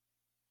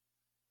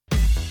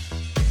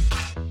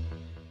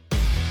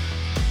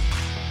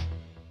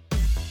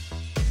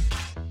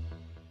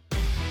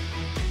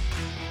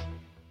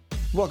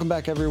Welcome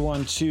back,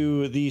 everyone,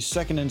 to the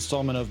second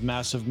installment of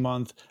Massive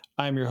Month.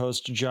 I'm your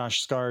host,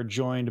 Josh Scar,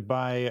 joined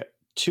by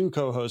two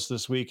co-hosts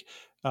this week.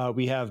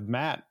 We have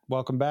Matt.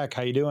 Welcome back.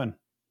 How you doing?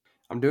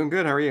 I'm doing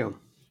good. How are you?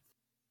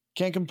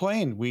 Can't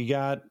complain.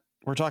 We're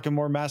talking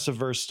more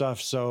Massiveverse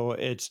stuff, so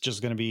it's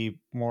just going to be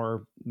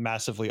more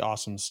massively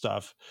awesome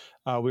stuff.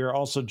 We are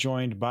also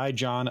joined by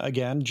John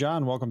again.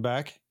 John, welcome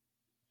back.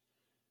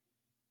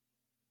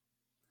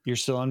 You're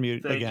still on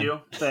mute again.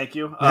 Thank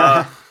you.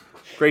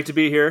 Great to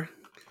be here.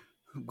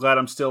 I'm glad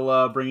I'm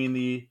still bringing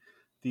the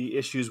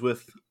issues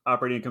with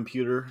operating a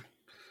computer.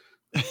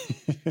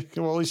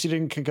 Well, at least you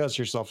didn't concuss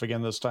yourself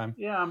again this time.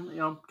 Yeah,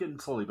 I'm getting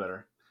slowly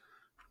better.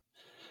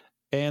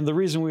 And the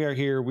reason we are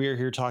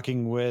here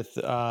talking with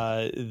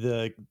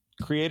the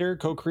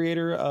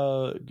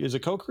co-creator, is it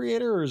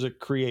co-creator or is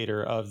it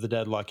creator of The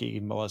Dead Lucky,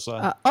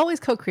 Melissa? Always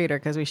co-creator,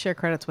 because we share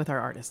credits with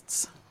our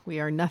artists. We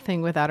are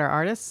nothing without our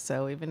artists,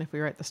 so even if we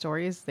write the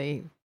stories,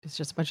 it's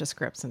just a bunch of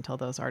scripts until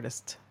those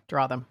artists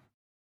draw them.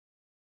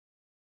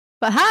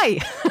 But hi,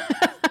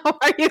 how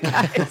are you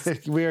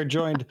guys? We are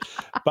joined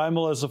by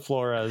Melissa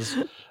Flores.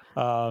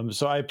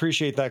 So I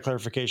appreciate that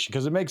clarification,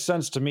 because it makes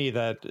sense to me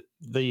that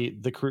the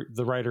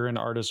writer and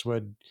artist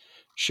would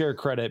share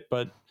credit,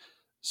 but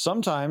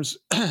sometimes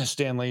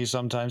Stanley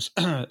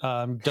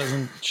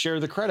doesn't share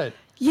the credit.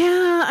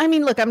 Yeah, I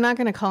mean, look, I'm not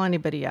going to call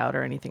anybody out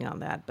or anything on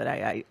that, but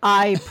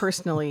I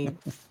personally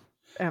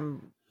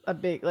am a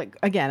big,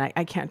 again,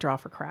 I can't draw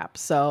for crap.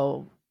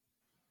 So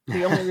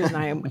the only reason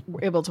I am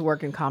able to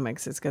work in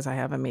comics is because I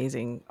have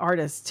amazing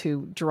artists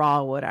who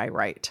draw what I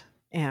write.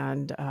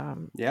 And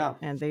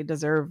and they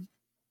deserve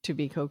to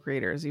be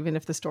co-creators. Even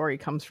if the story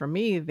comes from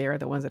me, they're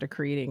the ones that are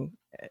creating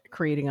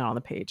it on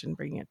the page and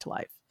bringing it to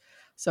life.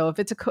 So if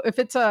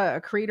it's a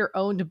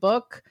creator-owned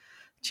book,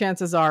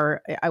 chances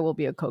are I will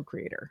be a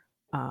co-creator.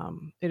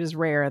 It is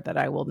rare that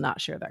I will not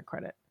share that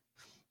credit.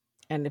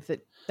 And if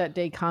that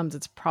day comes,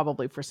 it's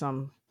probably for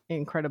some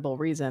incredible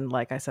reason,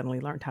 like I suddenly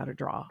learned how to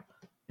draw.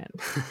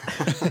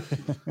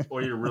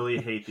 Or you really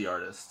hate the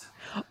artist.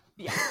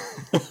 Yeah.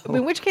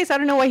 In which case, I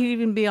don't know why he'd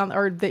even be on,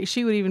 or that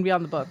she would even be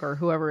on the book, or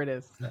whoever it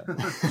is.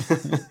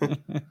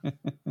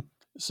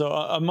 So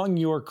among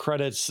your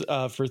credits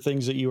for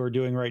things that you are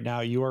doing right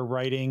now, you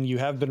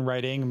have been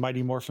writing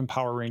Mighty Morphin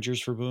Power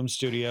Rangers for Boom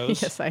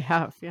Studios. Yes, I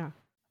have. Yeah.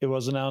 It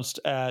was announced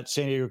at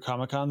San Diego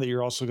Comic-Con that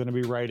you're also going to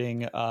be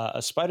writing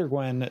a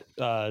Spider-Gwen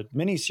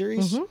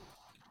miniseries,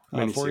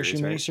 4-issue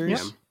miniseries.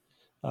 Yeah.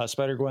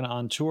 Spider-Gwen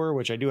on tour,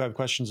 which I do have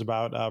questions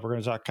about. We're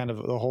going to talk kind of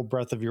the whole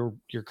breadth of your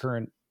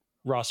current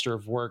roster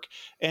of work.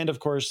 And of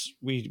course,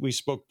 we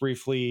spoke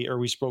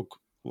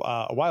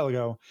a while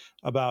ago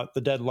about The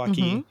Dead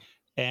Lucky,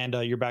 and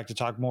you're back to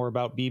talk more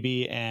about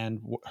BB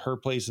and her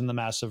place in the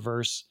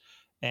Massiveverse,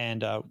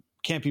 and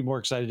can't be more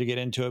excited to get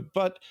into it.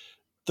 But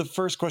the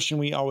first question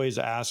we always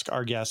ask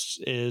our guests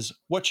is,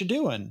 what you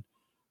doing?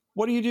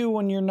 What do you do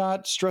when you're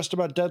not stressed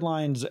about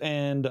deadlines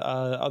and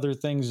other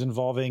things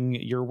involving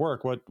your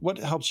work? What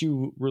helps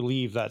you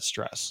relieve that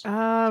stress?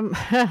 I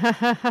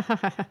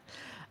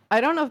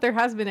don't know if there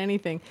has been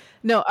anything.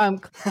 No.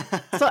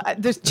 So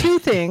there's two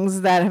things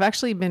that have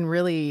actually been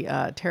really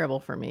terrible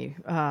for me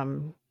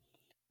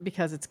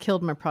because it's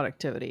killed my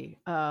productivity.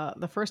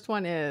 The first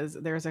one is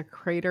there's a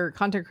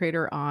content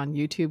creator on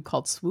YouTube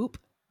called Swoop,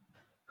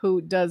 who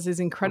does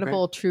his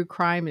incredible true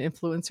crime and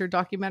influencer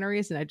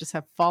documentaries. And I just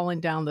have fallen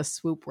down the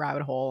Swoop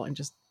rabbit hole and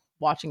just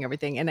watching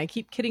everything. And I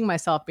keep kidding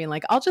myself being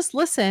like, I'll just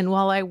listen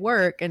while I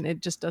work. And it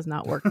just does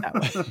not work that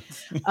way.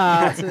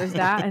 So there's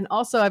that. And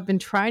also I've been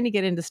trying to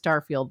get into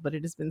Starfield, but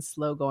it has been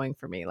slow going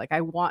for me. Like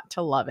I want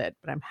to love it,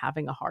 but I'm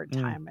having a hard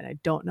time and I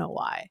don't know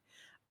why.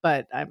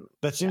 But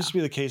that seems to be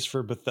the case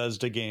for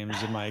Bethesda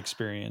games in my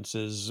experience.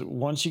 Is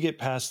once you get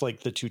past like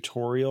the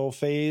tutorial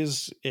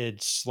phase,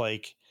 it's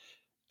like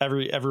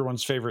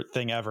everyone's favorite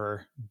thing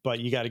ever, but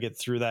you got to get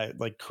through that,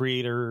 like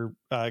create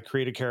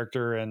a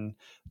character and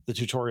the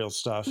tutorial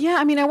stuff. Yeah,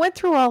 I mean, I went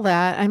through all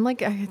that. I'm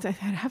like, I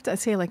have to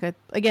say, like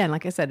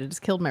I said, it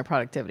just killed my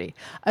productivity.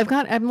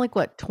 I'm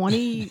like,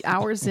 20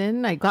 hours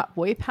in. I got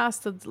way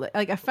past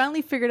I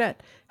finally figured out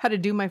how to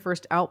do my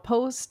first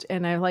outpost,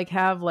 and I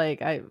have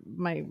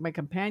my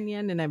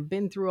companion, and I've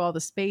been through all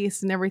the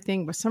space and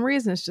everything. But for some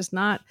reason, it's just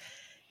not.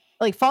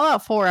 Like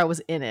Fallout 4, I was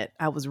in it.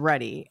 I was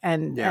ready.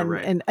 And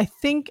I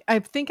think I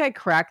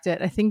cracked it.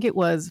 I think it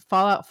was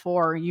Fallout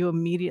 4. You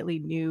immediately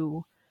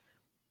knew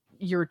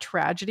your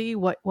tragedy,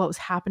 what was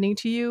happening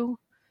to you,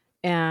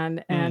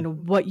 and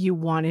what you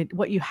wanted,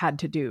 what you had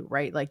to do,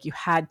 right? Like you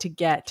had to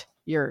get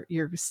your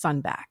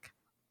son back,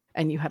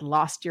 and you had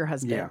lost your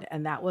husband.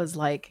 And that was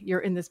like,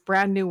 you're in this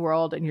brand new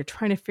world and you're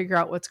trying to figure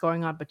out what's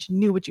going on, but you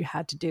knew what you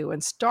had to do.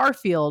 And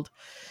Starfield,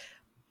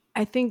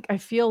 I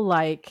feel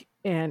like,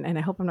 and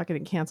I hope I'm not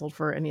getting canceled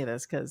for any of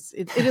this, because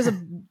it is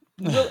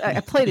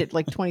I played it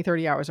like 20,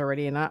 30 hours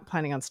already, and I'm not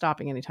planning on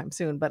stopping anytime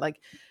soon. But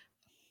like,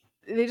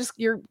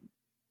 you're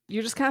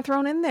just kind of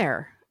thrown in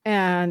there,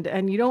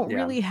 and you don't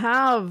really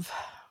have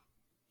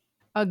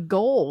a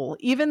goal.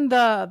 Even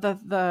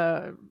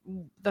the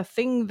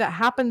thing that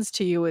happens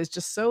to you is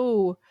just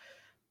so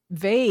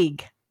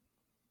vague.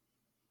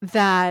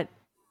 that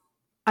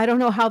I don't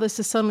know how this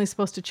is suddenly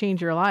supposed to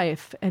change your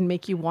life and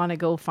make you want to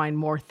go find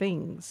more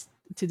things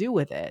to do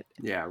with it.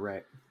 Yeah,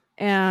 right.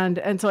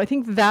 And so I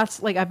think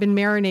that's like, I've been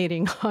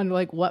marinating on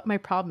like what my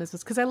problem is,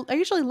 because I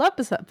usually love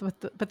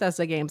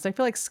Bethesda games. I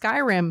feel like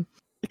Skyrim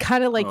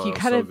kind of like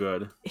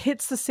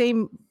hits the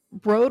same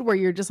road where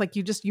you're just like,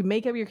 you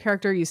make up your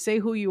character, you say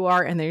who you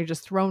are, and then you're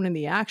just thrown in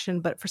the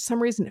action. But for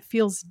some reason it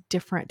feels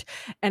different.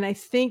 And I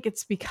think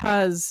it's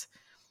because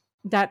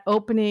that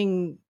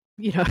opening,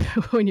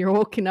 when you're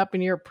woken up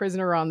and you're a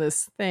prisoner on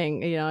this thing,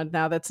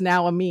 now that's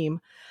now a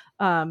meme.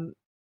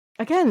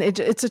 Again,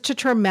 it's such a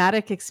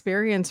traumatic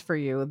experience for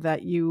you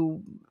that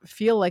you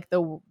feel like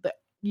that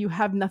you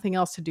have nothing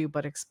else to do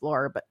but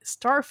explore. But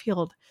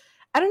Starfield,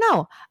 I don't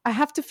know. I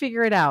have to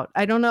figure it out.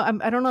 I don't know.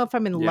 I don't know if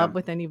I'm in love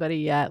with anybody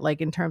yet.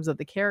 Like in terms of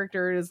the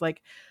characters,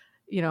 like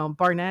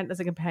Barnett as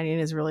a companion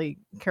is really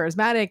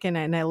charismatic,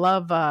 and I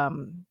love. I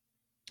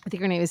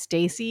think her name is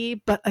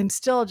Stacy, but I'm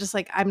still just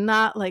like I'm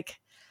not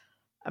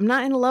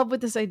in love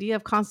with this idea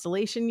of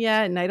Constellation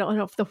yet. And I don't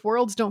know if the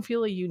worlds don't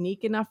feel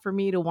unique enough for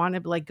me to want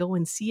to like go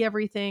and see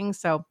everything.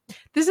 So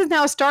this is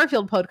now a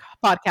Starfield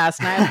podcast,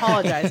 and I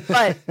apologize,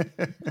 but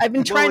I've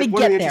been trying to get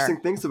there.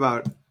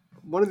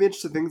 One of the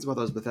interesting things about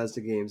those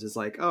Bethesda games is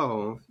like,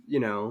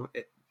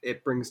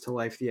 it brings to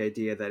life the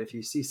idea that if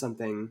you see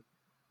something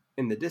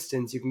in the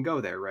distance, you can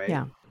go there, right?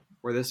 Yeah.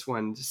 Where this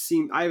one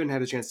I haven't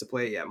had a chance to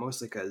play it yet,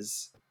 mostly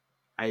because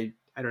I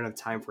don't have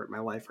time for it in my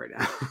life right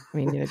now. I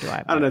mean, neither do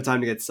I. I don't have time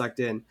to get sucked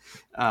in.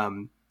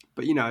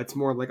 But, it's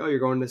more like, you're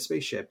going to a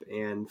spaceship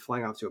and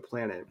flying off to a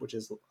planet, which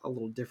is a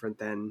little different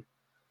than,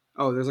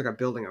 there's like a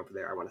building over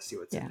there. I want to see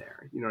what's in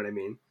there. You know what I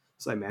mean?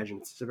 So I imagine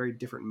it's a very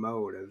different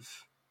mode of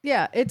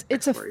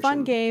it's a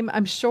fun game.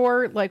 I'm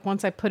sure like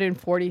once I put in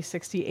 40,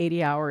 60,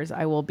 80 hours,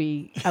 I will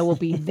be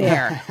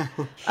there.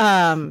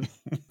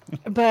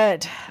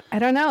 But I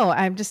don't know.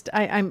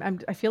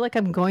 I feel like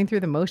I'm going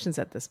through the motions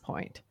at this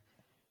point.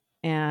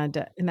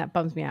 And that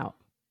bums me out.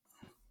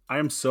 I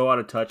am so out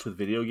of touch with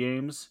video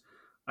games.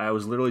 I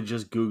was literally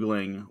just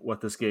Googling what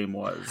this game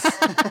was.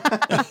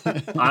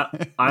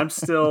 I'm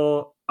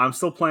still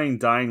playing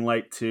Dying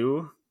Light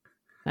 2.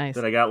 Nice.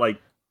 That I got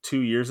like 2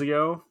 years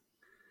ago.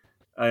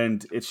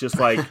 And it's just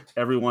like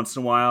every once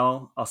in a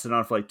while I'll sit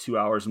down for like 2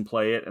 hours and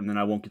play it, and then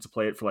I won't get to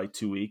play it for like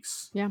 2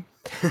 weeks. Yeah.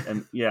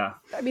 And yeah.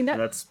 I mean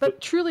that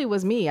truly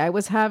was me.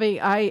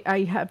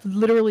 I have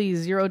literally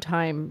zero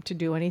time to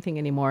do anything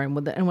anymore. And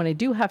when I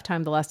do have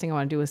time, the last thing I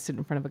want to do is sit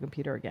in front of a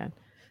computer again.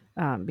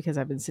 Because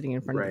I've been sitting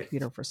in front of a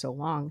computer for so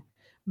long.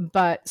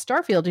 But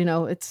Starfield,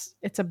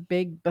 it's a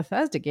big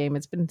Bethesda game.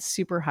 It's been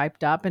super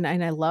hyped up, and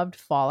I loved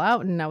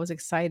Fallout, and I was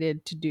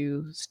excited to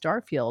do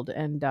Starfield.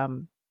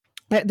 And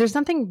there's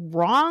nothing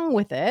wrong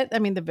with it. I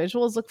mean, the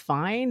visuals look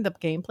fine. The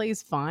gameplay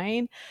is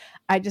fine.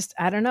 I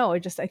don't know. I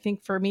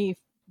think for me,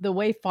 the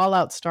way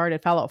Fallout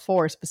started, Fallout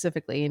 4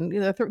 specifically, and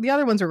the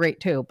other ones are great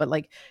too, but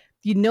like,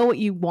 you know what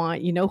you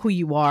want, you know who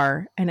you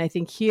are. And I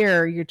think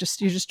here you're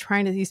just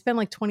trying to, you spend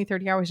like 20,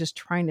 30 hours just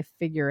trying to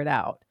figure it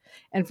out.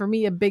 And for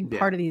me, a big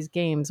part of these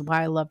games,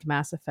 why I loved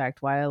Mass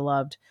Effect, why I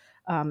loved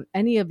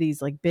any of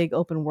these like big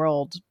open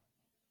world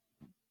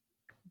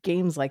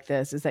games like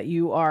this, is that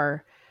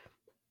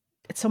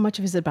it's so much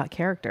of it is about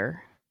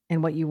character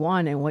and what you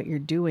want and what you're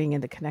doing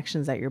and the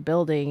connections that you're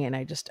building. And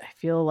I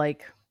feel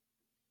like,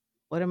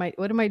 what am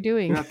I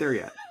doing? You're not there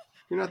yet.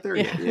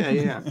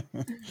 Yeah.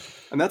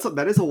 And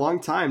that is a long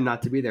time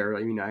not to be there.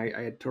 I mean,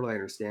 I totally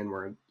understand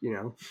where,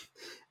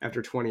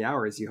 after 20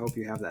 hours, you hope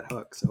you have that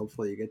hook. So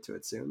hopefully you get to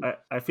it soon.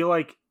 I feel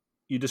like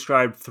you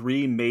described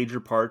 3 major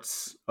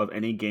parts of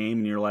any game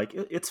and you're like,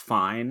 it's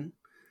fine.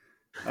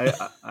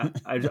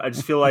 I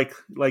just feel like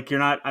you're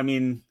not, I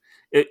mean,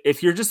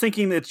 if you're just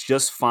thinking it's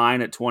just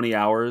fine at 20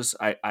 hours,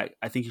 I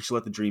think you should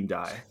let the dream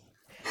die.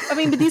 I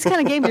mean, but these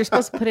kind of games, you're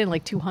supposed to put in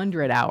like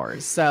 200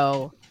 hours.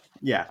 So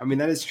yeah, I mean,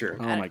 that is true.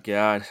 Oh my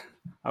God.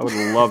 I would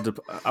love to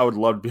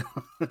be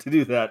able to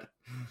do that.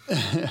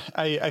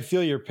 I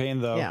feel your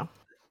pain though. Yeah.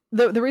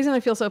 The reason I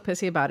feel so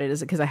pissy about it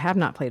is because I have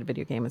not played a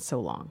video game in so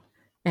long.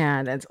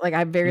 And it's like I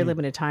have very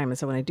limited time. And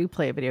so when I do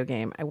play a video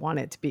game, I want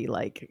it to be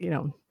like,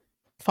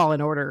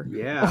 Fallen Order,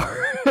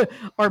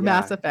 or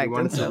Mass Effect. You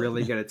want it to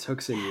really get its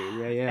hooks in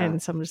you, yeah.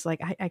 And so I'm just like,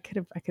 I could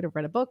have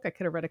read a book, I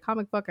could have read a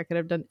comic book, I could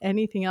have done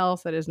anything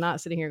else that is not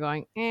sitting here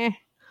going, eh.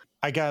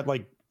 I got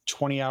like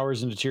 20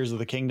 hours into Tears of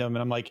the Kingdom,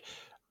 and I'm like,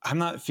 I'm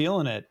not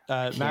feeling it.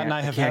 Matt and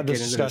I have had this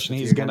discussion.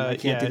 He's gonna,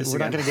 we're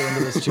not gonna get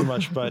into this too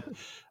much, but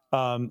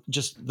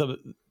just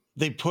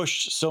they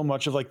pushed so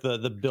much of like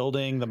the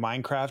building, the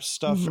Minecraft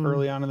stuff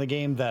early on in the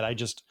game that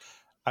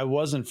I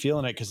wasn't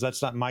feeling it, because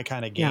that's not my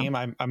kind of game.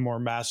 Yeah. I'm more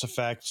Mass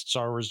Effect,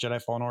 Star Wars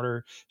Jedi Fallen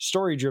Order,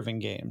 story-driven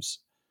games.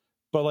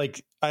 But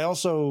like, I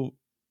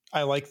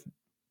like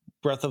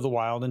Breath of the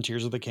Wild and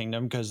Tears of the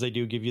Kingdom, because they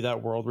do give you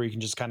that world where you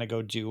can just kind of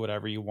go do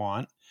whatever you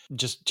want.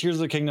 Just Tears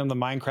of the Kingdom, the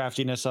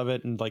Minecraftiness of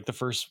it, and like the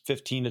first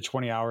 15 to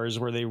 20 hours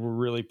where they were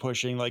really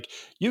pushing, like,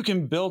 you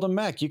can build a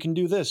mech, you can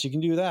do this, you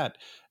can do that.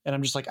 And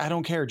I'm just like, I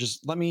don't care.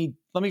 Just let me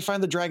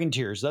find the dragon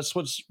tears. That's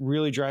what's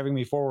really driving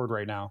me forward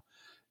right now.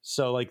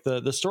 So like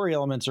the story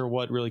elements are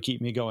what really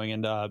keep me going.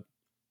 And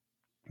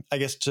I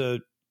guess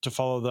to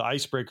follow the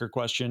icebreaker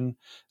question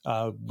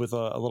with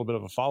a little bit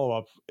of a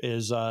follow-up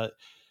is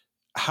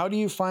how do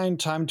you find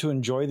time to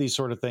enjoy these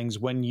sort of things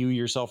when you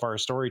yourself are a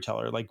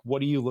storyteller? Like, what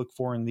do you look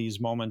for in these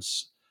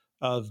moments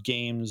of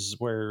games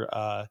where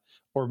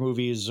or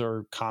movies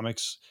or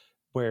comics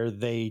where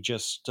they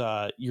just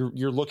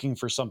you're looking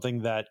for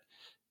something that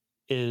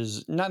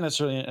is not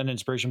necessarily an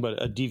inspiration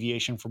but a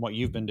deviation from what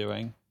you've been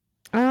doing?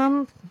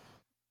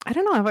 I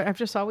don't know. I've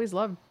just always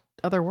loved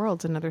other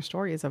worlds and other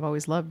stories. I've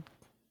always loved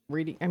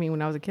reading. I mean,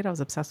 when I was a kid, I was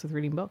obsessed with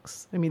reading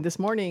books. I mean, this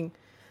morning,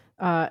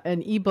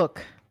 an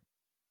ebook.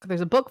 There's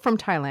a book from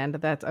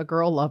Thailand that's a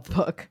girl love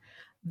book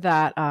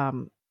that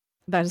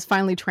that is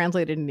finally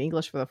translated in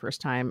English for the first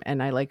time.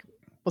 And I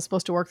was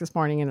supposed to work this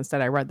morning, and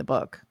instead I read the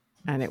book,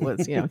 and it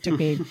was it took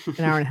me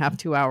an hour and a half,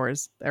 2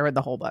 hours. I read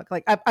the whole book.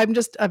 Like I'm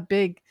just I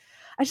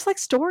just like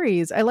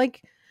stories. I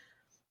like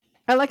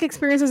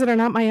experiences that are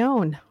not my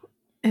own.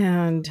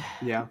 And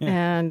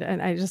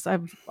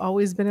I've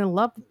always been in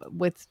love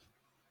with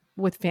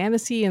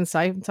fantasy and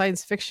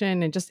science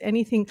fiction and just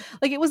anything.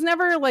 Like, it was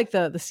never like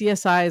the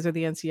CSIs or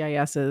the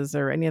NCISs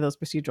or any of those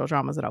procedural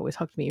dramas that always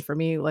hooked me. For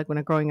me, like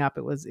when growing up,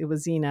 it was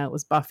Xena, it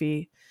was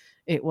Buffy,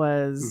 it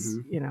was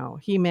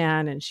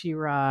He-Man and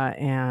She-Ra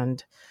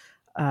and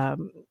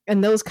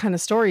those kind of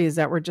stories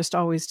that were just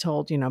always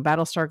told.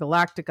 Battlestar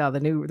Galactica,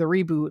 the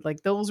reboot,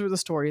 like those were the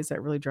stories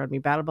that really drew me.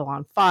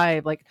 Babylon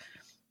 5, like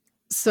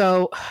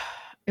so.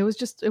 It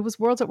was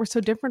worlds that were so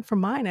different from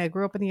mine. I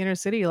grew up in the inner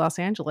city, Los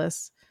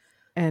Angeles,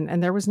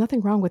 and there was nothing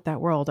wrong with that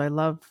world. I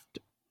loved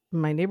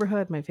my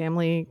neighborhood. My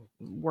family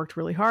worked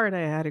really hard.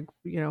 I had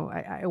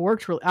I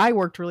worked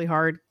really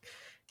hard,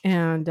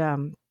 and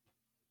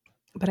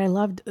but I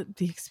loved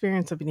the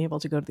experience of being able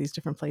to go to these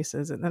different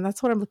places, and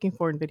that's what I'm looking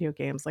for in video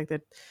games. Like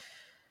that.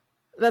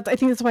 I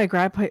think that's why I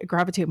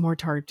gravitate more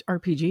toward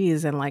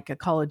RPGs and like a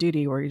Call of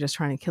Duty where you're just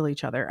trying to kill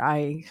each other.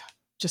 I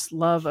just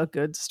love a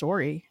good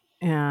story.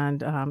 And,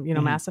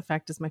 Mass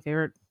Effect is my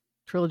favorite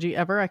trilogy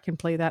ever. I can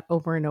play that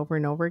over and over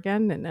and over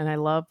again. And I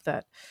love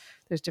that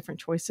there's different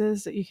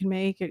choices that you can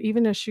make.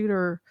 Even a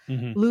shooter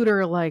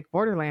looter like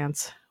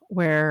Borderlands,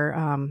 where,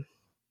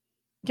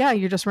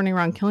 you're just running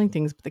around killing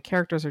things, but the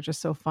characters are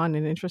just so fun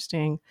and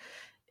interesting.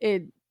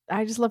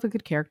 I just love a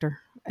good character.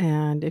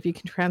 And if you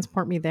can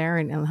transport me there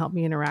and help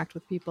me interact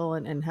with people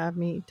and have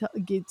me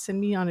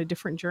send me on a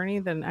different journey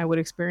than I would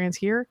experience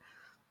here,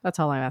 that's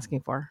all I'm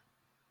asking for.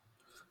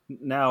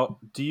 Now,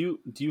 do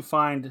you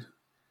find,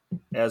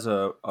 as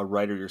a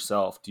writer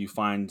yourself, do you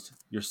find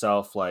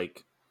yourself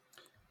like,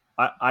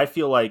 I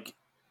feel like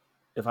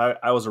if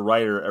I was a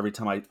writer, every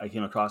time I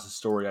came across a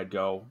story, I'd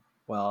go,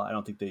 well, I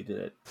don't think they did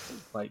it.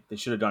 Like, they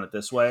should have done it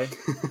this way.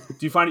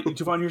 Do you find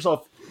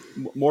yourself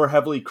more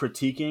heavily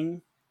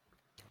critiquing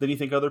than you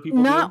think other people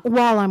Not do?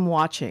 While I'm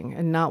watching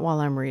and not while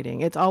I'm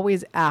reading. It's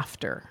always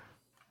after.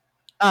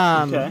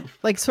 Okay.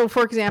 Like, so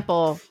for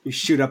example, you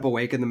shoot up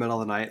awake in the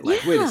middle of the night.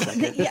 Like, wait a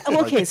second.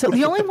 Okay. So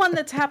the only one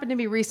that's happened to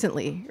me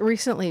recently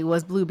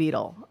was Blue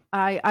Beetle.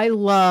 I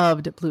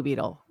loved Blue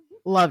Beetle.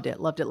 Loved it.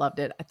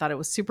 I thought it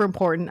was super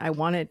important. I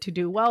wanted it to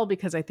do well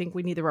because I think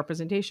we need the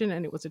representation,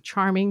 and it was a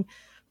charming,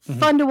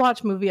 fun to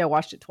watch movie. I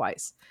watched it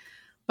twice,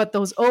 but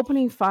those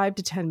opening 5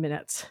 to 10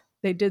 minutes,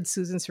 they did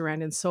Susan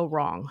Sarandon so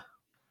wrong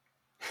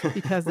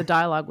because the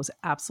dialogue was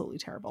absolutely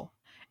terrible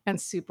and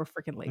super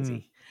freaking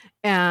lazy.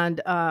 And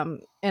I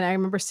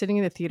remember sitting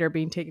in the theater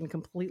being taken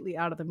completely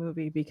out of the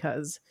movie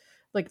because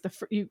like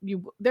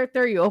you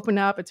open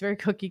up, it's very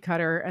cookie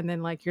cutter. And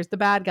then like, here's the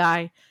bad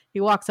guy. He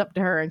walks up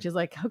to her and she's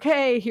like,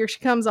 okay, here she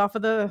comes off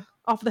of the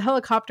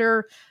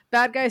helicopter.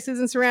 Bad guy,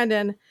 Susan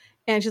Sarandon.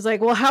 And she's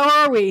like, well, how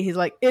are we? He's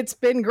like, it's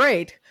been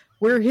great.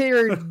 We're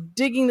here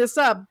digging this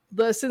up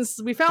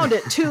since we found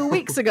it 2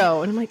 weeks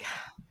ago. And I'm like,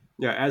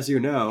 yeah, as you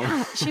know,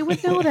 yeah, she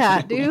would know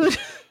that, dude.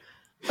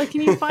 Like,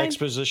 can you find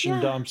exposition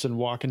dumps and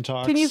walk and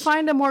talks? Can you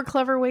find a more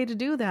clever way to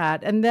do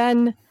that? And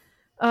then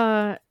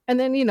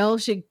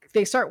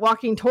they start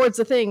walking towards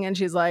the thing, and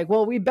she's like,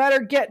 "Well, we better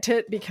get to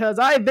it because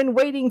I've been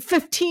waiting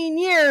 15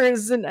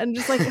 years," and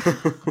just like,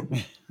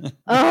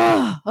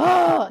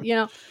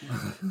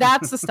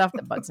 that's the stuff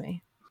that bugs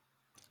me.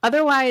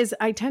 Otherwise,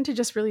 I tend to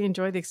just really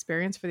enjoy the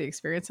experience for the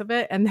experience of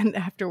it, and then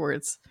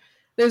afterwards,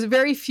 there's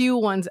very few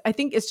ones. I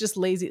think it's just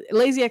lazy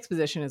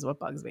exposition is what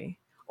bugs me,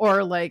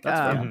 or like.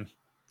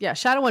 Yeah,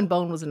 Shadow and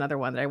Bone was another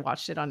one that I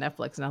watched it on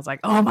Netflix, and I was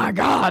like, "Oh my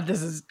god,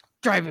 this is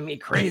driving me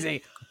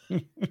crazy."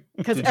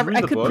 Because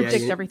I could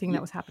predict everything that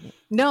was happening.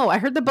 No, I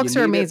heard the books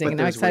are amazing, and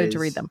I'm excited to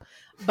read them.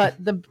 But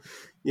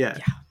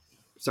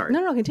sorry,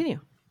 no, continue.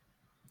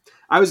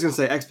 I was going to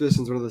say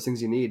exposition is one of those things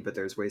you need, but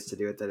there's ways to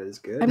do it that is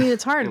good. I mean,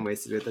 it's hard, and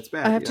ways to do it that's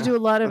bad. I have to do a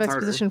lot of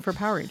exposition for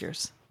Power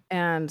Rangers.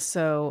 And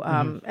so,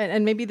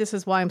 and maybe this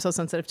is why I'm so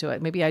sensitive to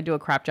it. Maybe I do a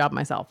crap job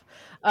myself.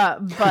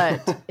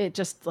 But it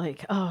just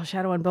like,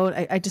 Shadow and Bone.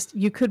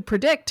 You could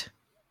predict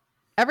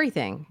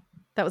everything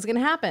that was going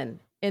to happen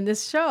in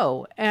this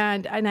show.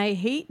 And I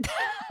hate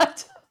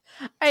that.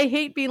 I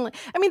hate being like,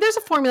 I mean, there's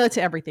a formula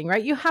to everything,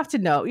 right? You have to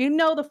know,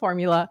 the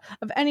formula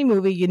of any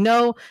movie, you're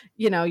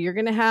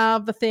going to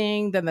have the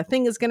thing, then the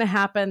thing is going to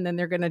happen, then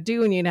they're going to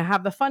do, and you're going to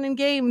have the fun and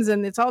games,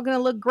 and it's all going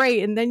to look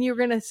great. And then you're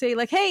going to say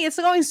like, hey, it's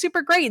going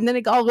super great. And then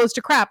it all goes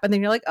to crap. And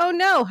then you're like, oh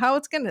no, how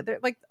it's going to,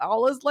 like,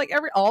 all is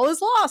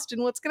lost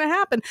and what's going to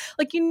happen.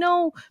 Like,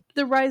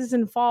 the rises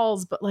and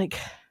falls, but like,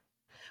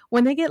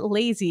 when they get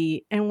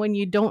lazy and when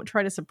you don't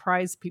try to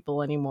surprise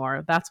people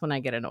anymore, that's when I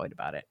get annoyed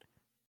about it.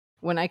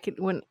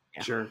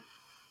 Sure.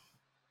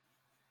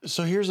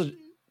 So here's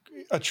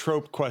a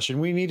trope question.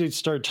 We need to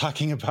start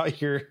talking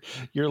about your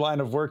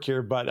line of work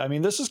here, but I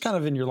mean, this is kind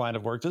of in your line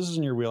of work. This is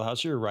in your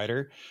wheelhouse. You're a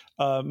writer.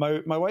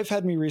 My wife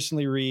had me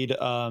recently read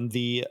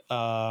the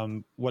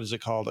what is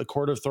it called? A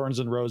Court of Thorns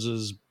and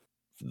Roses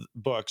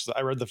books.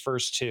 I read the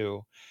first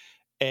two,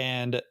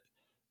 and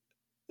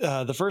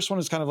the first one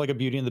is kind of like a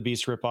Beauty and the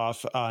Beast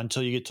ripoff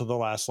until you get to the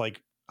last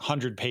like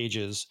 100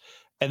 pages,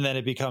 and then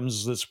it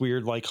becomes this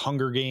weird like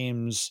Hunger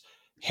Games,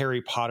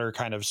 Harry Potter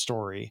kind of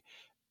story.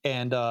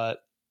 And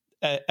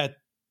at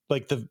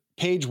like the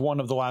page one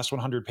of the last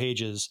 100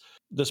 pages,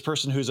 this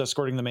person who's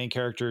escorting the main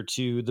character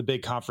to the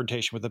big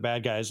confrontation with the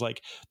bad guy is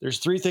like, there's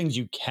 3 things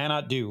you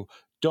cannot do.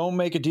 Don't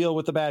make a deal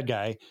with the bad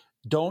guy.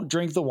 Don't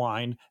drink the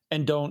wine,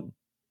 and don't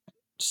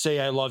say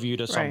I love you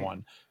to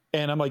someone.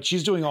 And I'm like,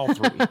 she's doing all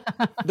 3.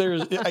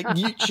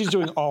 She's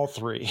doing all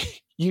 3.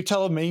 You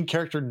tell a main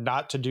character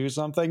not to do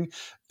something,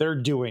 they're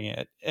doing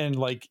it. And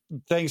like,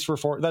 thanks for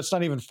that's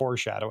not even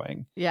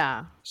foreshadowing.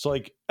 Yeah. So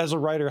like, as a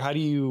writer, how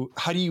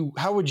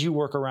would you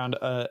work around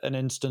an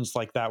instance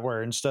like that,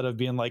 where instead of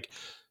being like,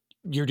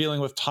 you're dealing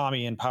with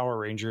Tommy in Power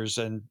Rangers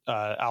and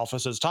Alpha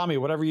says, Tommy,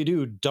 whatever you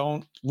do,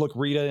 don't look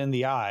Rita in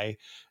the eye.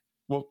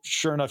 Well,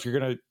 sure enough,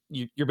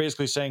 you're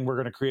basically saying we're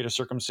going to create a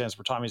circumstance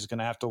where Tommy's going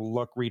to have to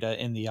look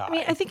Rita in the eye. I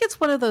mean, I think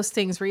it's one of those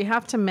things where you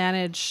have to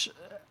manage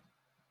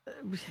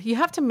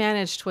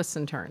twists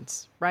and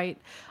turns, right?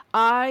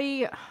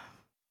 I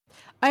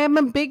am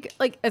a big,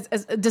 like,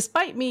 as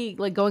despite me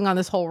like going on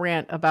this whole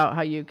rant about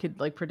how you could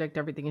like predict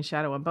everything in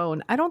Shadow and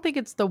Bone, I don't think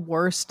it's the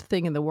worst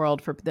thing in the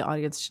world for the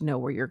audience to know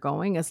where you're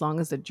going, as long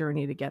as the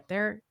journey to get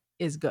there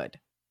is good.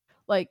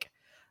 Like,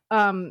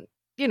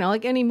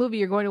 like any movie,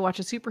 you're going to watch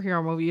a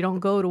superhero movie, you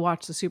don't go to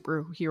watch the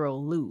superhero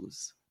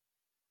lose.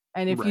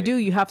 And if you do,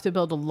 you have to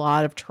build a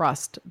lot of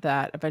trust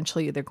that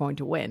eventually they're going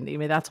to win. I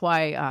mean, that's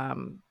why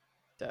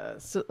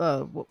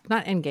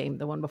not Endgame,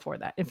 the one before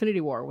that, Infinity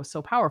War, was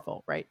so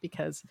powerful, right?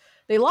 Because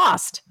they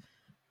lost.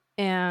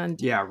 And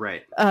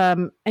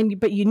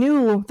but you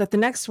knew that the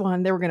next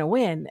one they were going to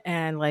win,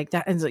 and like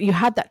that, and so you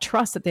had that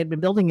trust that they'd been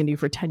building in you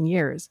for 10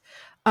 years.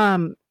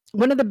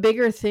 One of the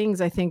bigger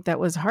things I think that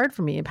was hard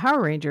for me in Power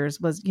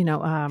Rangers was, it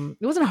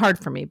wasn't hard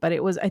for me, but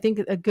it was, I think,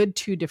 a good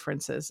 2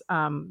 differences.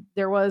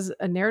 There was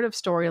a narrative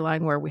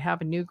storyline where we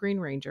have a new Green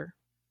Ranger,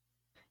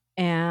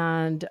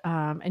 and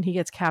he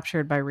gets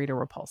captured by Rita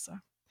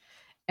Repulsa,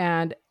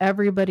 and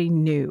everybody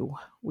knew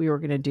we were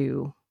going to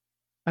do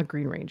a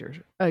Green Ranger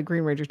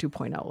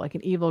 2.0, like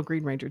an evil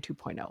Green Ranger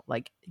 2.0.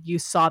 Like, you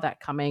saw that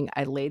coming.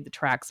 I laid the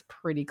tracks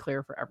pretty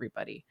clear for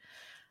everybody.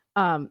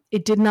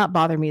 It did not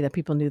bother me that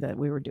people knew that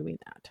we were doing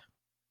that,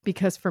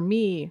 because for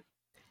me,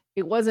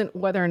 it wasn't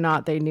whether or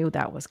not they knew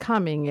that was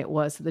coming. It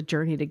was the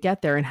journey to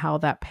get there and how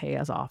that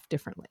pays off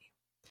differently.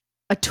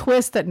 A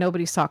twist that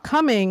nobody saw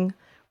coming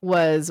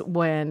was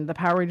when the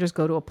Power Rangers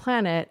go to a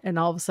planet and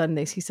all of a sudden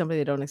they see somebody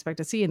they don't expect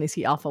to see, and they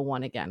see Alpha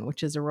 1 again,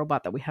 which is a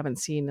robot that we haven't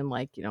seen in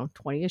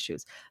 20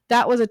 issues.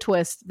 That was a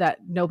twist that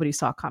nobody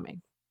saw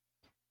coming.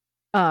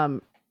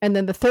 And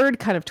then the third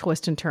kind of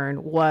twist and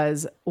turn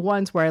was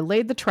ones where I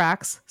laid the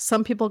tracks.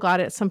 Some people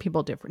got it, some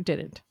people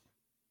didn't.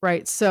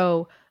 Right.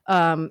 So,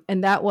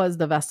 and that was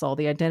the vessel,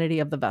 the identity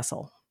of the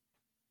vessel.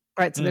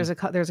 Right. So there's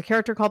a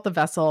character called the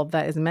Vessel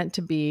that is meant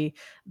to be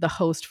the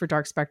host for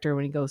Dark Spectre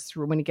when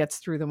he gets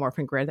through the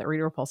morphing grid that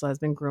Rita Repulsa has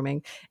been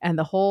grooming. And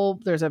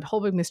there's a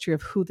whole big mystery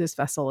of who this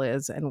vessel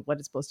is and what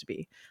it's supposed to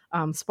be.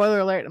 Spoiler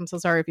alert. I'm so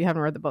sorry if you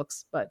haven't read the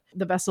books, but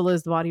the vessel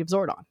is the body of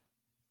Zordon.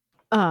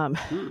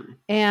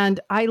 And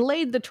I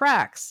laid the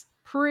tracks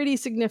pretty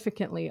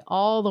significantly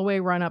all the way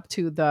run up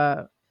to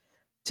the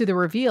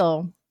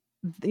reveal.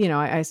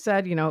 I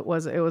said, it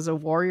was a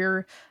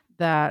warrior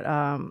that,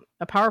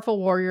 a powerful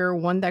warrior,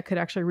 one that could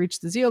actually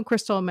reach the Zeo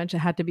crystal. I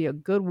mentioned had to be a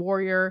good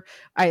warrior.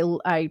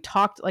 I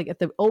talked like at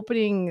the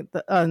opening,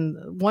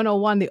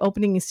 101, the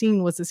opening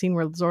scene was the scene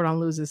where Zordon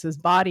loses his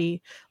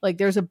body. Like,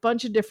 there's a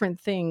bunch of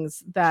different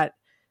things that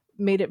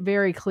made it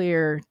very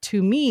clear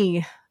to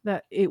me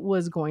that it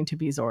was going to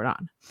be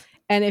Zordon.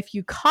 And if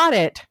you caught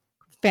it,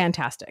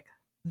 fantastic.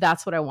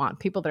 That's what I want.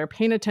 People that are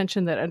paying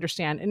attention, that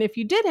understand. And if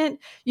you didn't,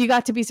 you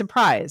got to be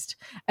surprised.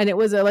 And it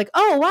was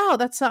oh, wow,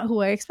 that's not who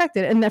I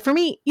expected. And that for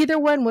me, either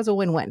one was a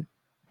win-win.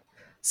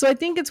 So I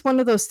think it's one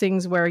of those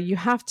things where you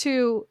have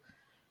to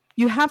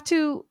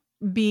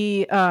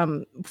be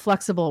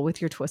flexible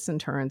with your twists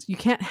and turns. You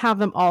can't have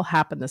them all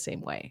happen the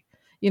same way.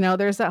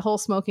 There's that whole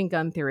smoking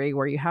gun theory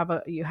where you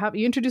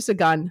introduce a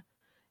gun,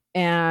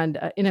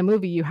 and in a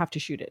movie you have to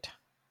shoot it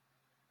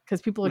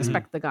because people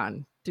expect the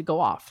gun to go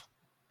off.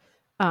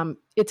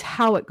 It's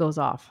how it goes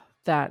off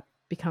that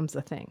becomes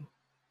the thing,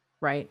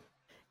 right?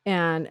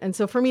 And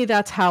so for me,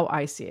 that's how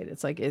I see it.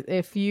 It's like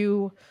if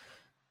you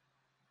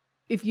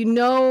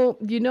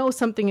know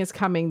something is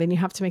coming, then you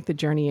have to make the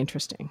journey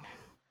interesting.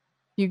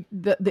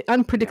 The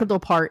unpredictable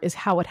part is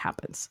how it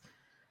happens,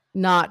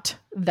 not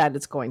that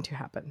it's going to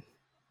happen.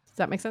 Does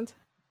that make sense?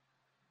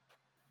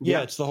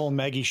 Yeah, it's the whole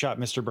Maggie shot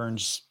Mr.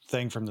 Burns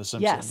thing from The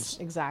Simpsons. Yes,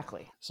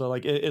 exactly. So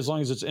like, as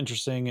long as it's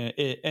interesting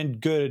and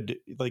good,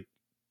 like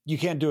you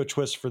can't do a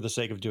twist for the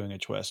sake of doing a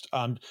twist.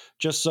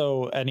 Just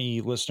so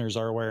any listeners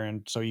are aware,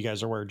 and so you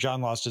guys are aware,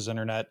 John lost his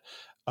internet.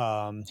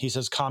 He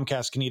says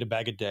Comcast can eat a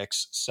bag of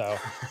dicks. So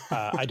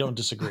I don't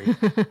disagree.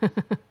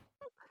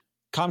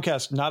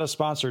 Comcast, not a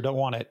sponsor. Don't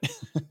want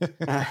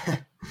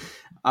it.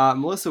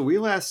 Melissa, we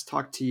last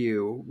talked to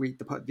you.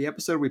 The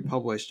episode we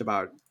published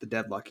about the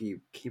Dead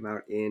Lucky came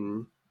out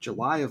in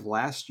July of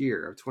last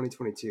year, of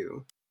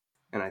 2022.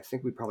 And I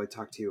think we probably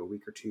talked to you a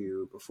week or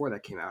two before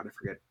that came out. I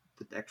forget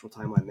the actual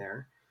timeline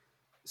there.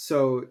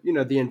 So,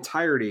 the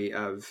entirety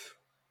of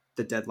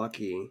the Dead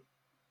Lucky,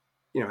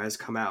 has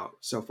come out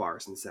so far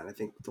since then. I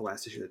think the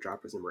last issue that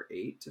dropped was number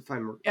 8, if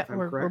I'm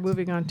correct. We're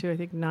moving on to, I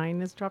think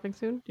 9 is dropping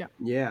soon. Yeah.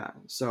 Yeah.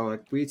 So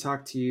we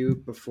talked to you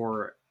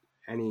before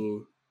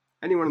anyone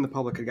in the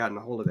public had gotten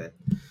a hold of it.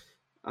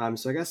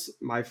 So I guess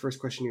my first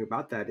question to you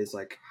about that is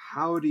like,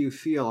 how do you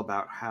feel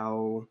about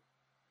how,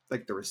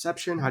 like, the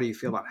reception? How do you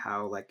feel about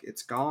how, like,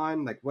 it's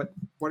gone? Like, what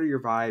are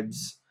your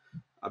vibes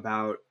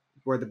about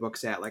where the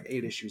book's at, like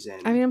 8 issues in?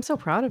 I mean, I'm so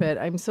proud of it.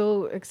 I'm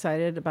so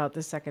excited about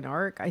the second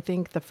arc. I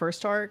think the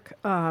first arc,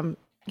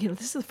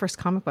 this is the first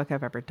comic book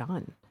I've ever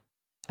done,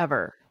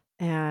 ever.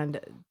 And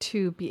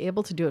to be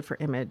able to do it for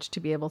Image, to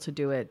be able to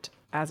do it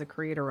as a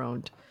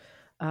creator-owned,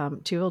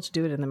 to be able to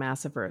do it in the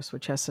Massiverse,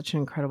 which has such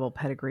an incredible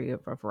pedigree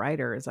of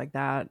writers like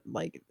that,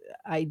 like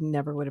I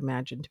never would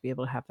imagine to be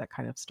able to have that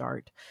kind of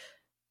start.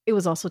 It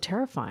was also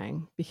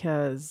terrifying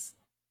because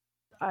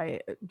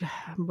I've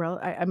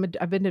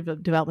been a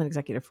development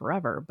executive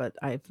forever, but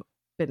I've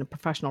been a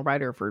professional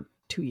writer for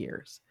 2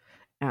 years.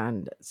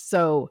 And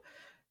so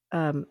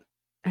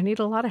I need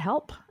a lot of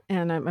help,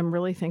 and I'm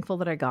really thankful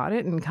that I got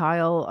it. And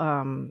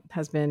Kyle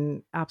has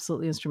been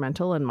absolutely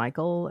instrumental, and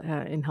Michael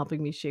in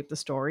helping me shape the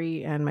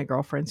story, and my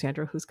girlfriend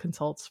Sandra, who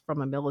consults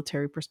from a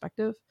military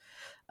perspective,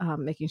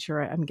 making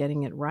sure I'm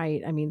getting it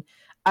right. I mean,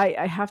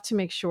 I have to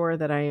make sure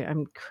that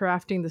I'm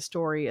crafting the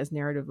story as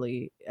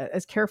narratively,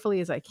 as carefully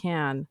as I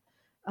can,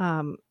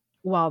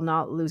 while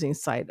not losing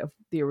sight of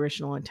the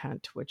original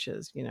intent, which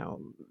is,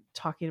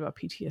 talking about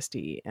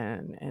PTSD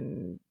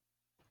and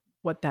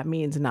what that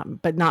means,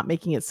 but not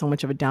making it so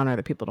much of a downer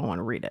that people don't want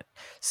to read it.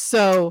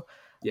 So,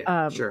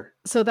 sure.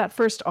 So that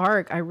first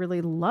arc, I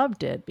really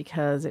loved it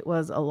because it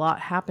was a lot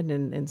happened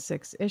in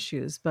 6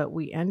 issues, but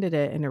we ended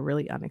it in a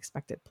really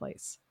unexpected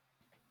place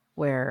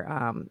where,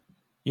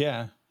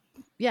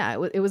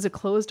 it was a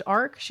closed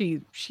arc.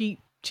 She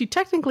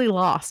technically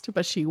lost,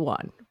 but she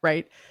won,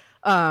 right?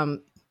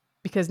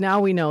 Because now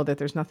we know that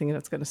there's nothing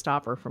that's going to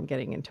stop her from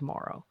getting in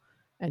tomorrow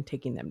and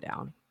taking them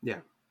down.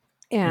 Yeah.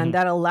 And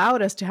that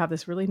allowed us to have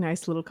this really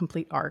nice little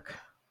complete arc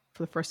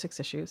for the first 6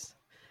 issues.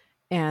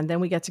 And then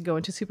we get to go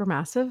into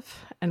Supermassive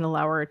and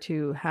allow her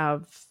to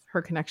have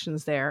her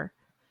connections there.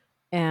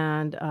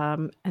 And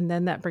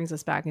then that brings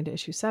us back into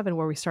issue 7,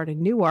 where we start a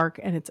new arc,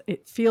 and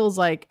it feels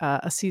like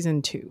a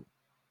season 2.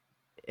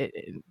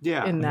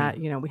 That,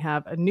 we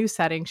have a new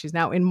setting. She's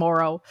now in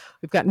Morrow.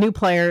 We've got new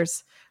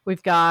players.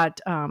 We've got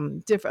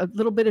a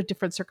little bit of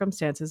different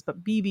circumstances,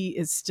 but BB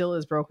is still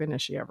as broken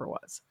as she ever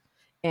was.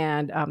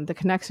 And the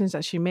connections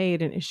that she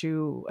made at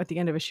the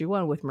end of issue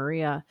 1 with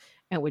Maria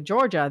and with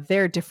Georgia,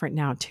 they're different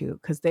now too,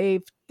 because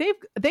they've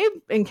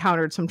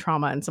encountered some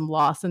trauma and some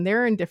loss, and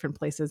they're in different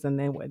places than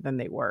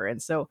they were. And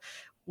so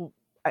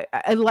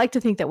I like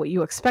to think that what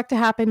you expect to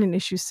happen in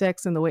issue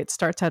 6 and the way it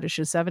starts out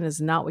issue 7 is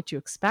not what you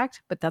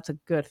expect, but that's a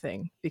good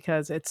thing,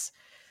 because it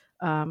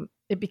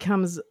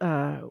becomes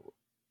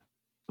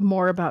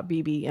more about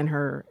BB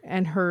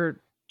and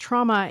her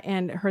trauma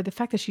and the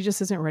fact that she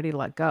just isn't ready to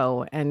let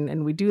go.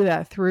 And we do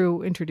that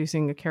through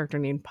introducing a character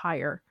named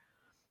Pyre,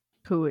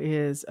 who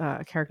is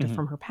a character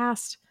from her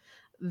past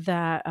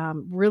that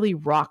really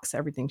rocks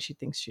everything she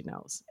thinks she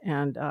knows.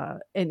 And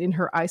in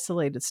her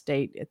isolated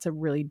state, it's a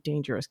really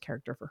dangerous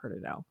character for her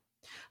to know.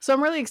 So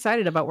I'm really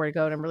excited about where to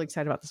go, and I'm really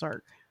excited about this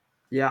arc.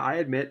 Yeah, I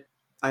admit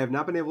I have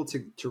not been able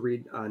to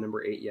read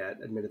number 8 yet,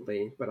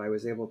 admittedly, but I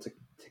was able to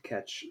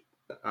catch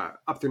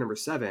up through number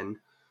 7,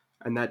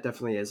 and that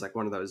definitely is like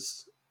one of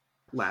those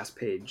last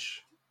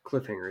page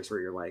cliffhangers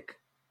where you're like,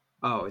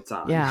 oh, it's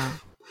on. Yeah.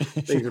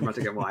 Things are about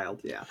to get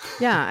wild. Yeah.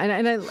 Yeah.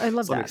 And I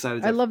love so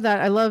that. I love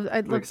that.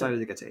 I'm excited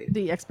to get to 8.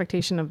 The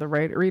expectation of the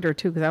reader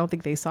too, because I don't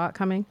think they saw it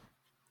coming.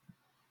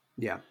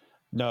 Yeah.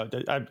 No,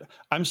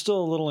 I'm still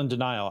a little in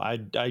denial.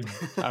 I'm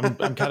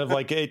kind of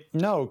like,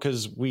 no,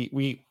 because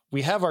we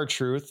have our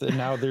truth, and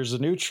now there's a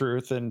new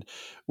truth, and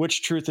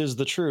which truth is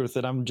the truth?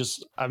 And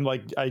I'm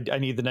like, I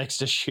need the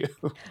next issue.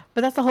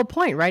 But that's the whole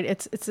point, right?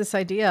 It's this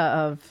idea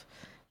of,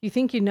 You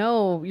think you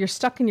know, you're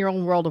stuck in your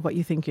own world of what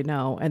you think you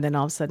know, and then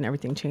all of a sudden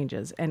everything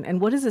changes.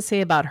 And what does it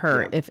say about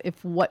her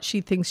if what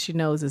she thinks she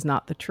knows is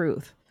not the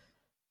truth?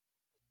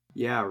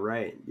 Yeah,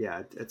 right.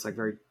 Yeah, it's like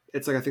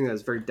I think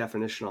that's very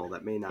definitional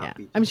that may not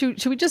be. I mean,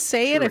 should we just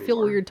say it? I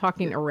feel weird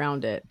talking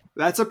around it.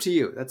 That's up to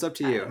you. That's up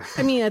to you.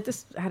 I mean, at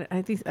this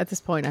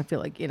point, I feel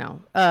like, you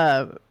know,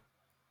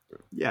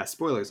 yeah,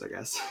 spoilers, I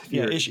guess.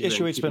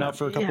 Issue 8's been out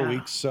for a couple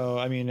weeks, so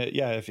I mean,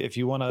 if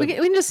you want to, we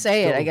can just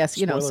say it, I guess,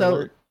 you know.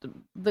 So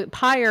the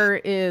Pyre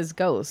is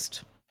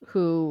Ghost,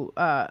 who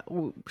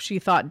she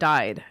thought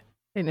died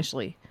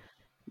initially,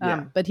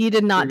 but he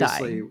did not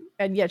die,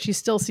 and yet she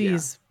still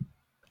sees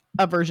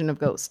a version of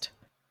Ghost.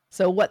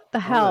 So what the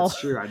hell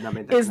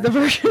is the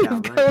version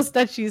of Ghost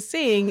that she's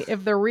seeing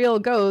if the real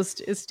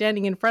Ghost is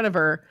standing in front of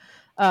her?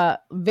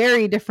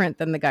 Very different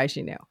than the guy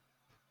she knew.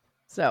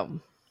 So.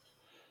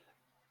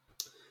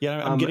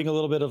 Yeah, I'm getting a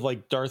little bit of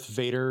like Darth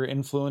Vader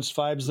influenced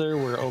vibes there,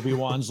 where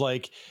Obi-Wan's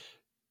like,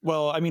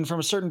 well, I mean, from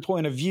a certain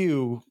point of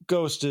view,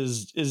 Ghost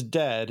is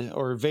dead,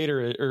 or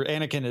Vader or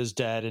Anakin is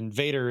dead, and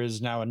Vader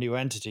is now a new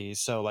entity.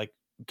 So like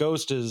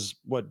Ghost is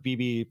what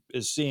BB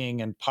is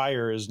seeing, and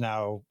Pyre is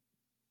now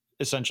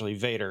essentially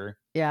Vader.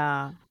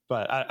 Yeah.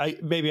 But I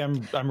maybe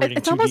I'm reading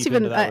it's too almost deep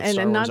even into that with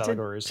Star Wars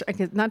allegories.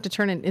 Not to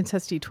turn an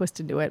incesty twist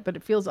into it, but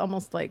it feels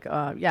almost like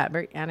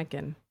very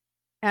Anakin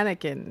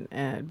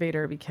and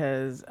Vader,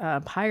 because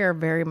Pyre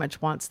very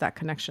much wants that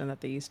connection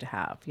that they used to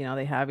have. You know,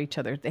 they had each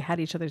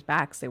other's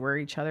backs. They were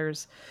each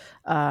other's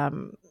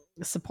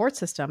support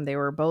system. They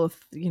were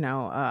both,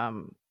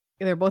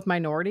 they're both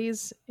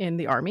minorities in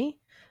the army.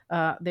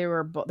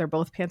 They're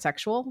both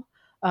pansexual.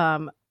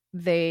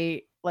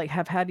 They like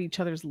have had each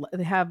other's.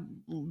 They have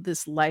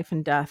this life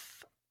and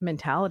death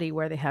mentality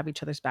where they have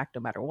each other's back no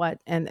matter what.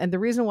 And the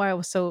reason why I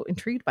was so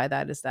intrigued by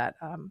that is that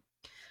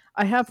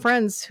I have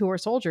friends who are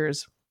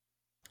soldiers.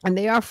 And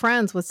they are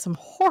friends with some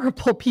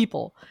horrible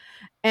people,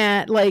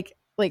 and like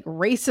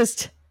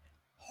racist,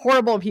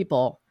 horrible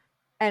people.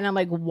 And I'm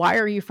like, why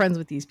are you friends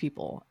with these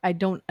people? I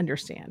don't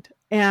understand.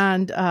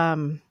 And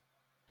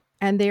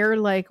they're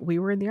like, we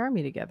were in the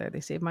army together.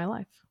 They saved my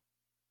life.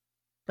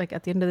 Like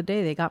at the end of the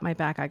day, they got my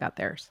back. I got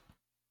theirs.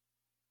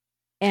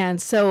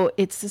 And so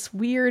it's this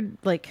weird,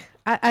 like,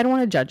 I don't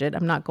want to judge it.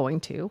 I'm not going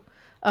to,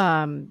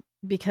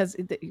 because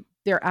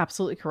they're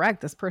absolutely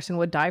correct. This person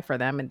would die for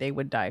them, and they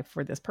would die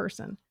for this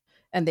person.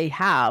 And they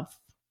have,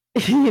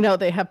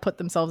 they have put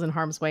themselves in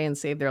harm's way and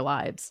saved their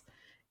lives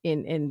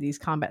in these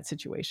combat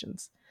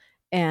situations.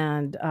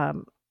 And,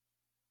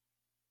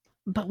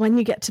 but when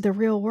you get to the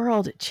real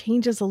world, it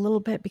changes a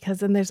little bit, because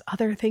then there's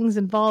other things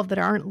involved that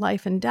aren't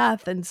life and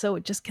death. And so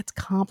it just gets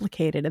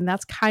complicated. And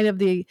that's kind of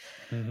the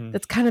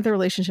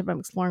relationship I'm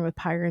exploring with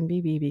Pyre and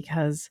BB,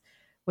 because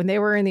when they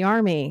were in the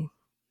army,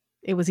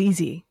 it was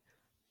easy,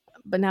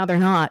 but now they're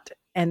not.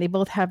 And they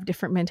both have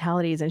different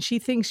mentalities. And she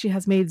thinks she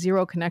has made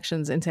zero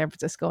connections in San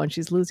Francisco, and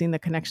she's losing the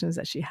connections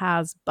that she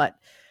has. But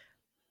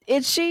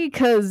it's she,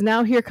 because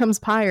now here comes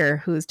Pyre,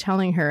 who's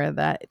telling her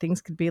that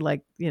things could be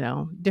like,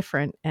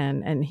 different.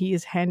 And he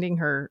is handing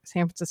her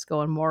San Francisco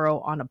and Morrow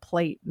on a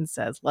plate and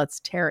says, let's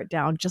tear it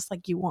down just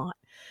like you want.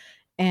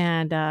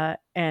 And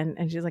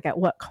she's like, at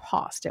what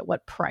cost? At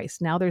what price?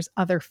 Now there's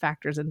other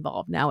factors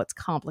involved. Now it's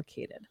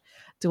complicated.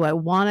 Do I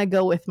want to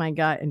go with my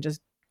gut and just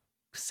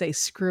say,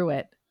 screw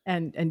it,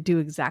 and do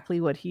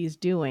exactly what he's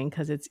doing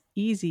because it's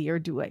easy, or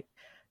do I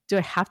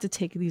have to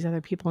take these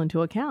other people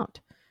into account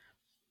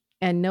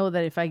and know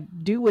that if I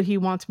do what he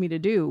wants me to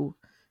do,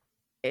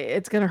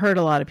 it's going to hurt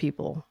a lot of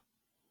people?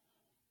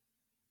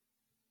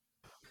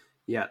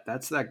 Yeah,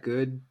 that's that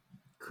good,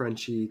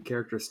 crunchy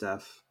character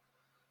stuff.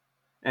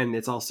 And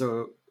it's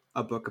also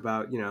a book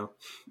about,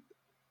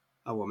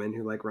 a woman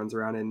who like runs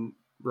around in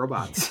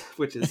robots,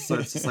 which is, so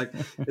it's just like,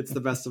 it's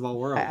the best of all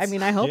worlds. I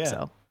mean, I hope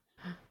so.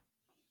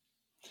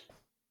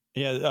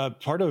 Yeah,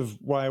 part of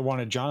why I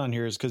wanted John on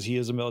here is because he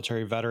is a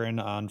military veteran.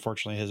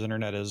 Unfortunately, his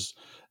internet is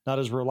not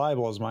as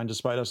reliable as mine,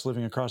 despite us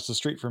living across the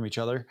street from each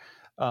other.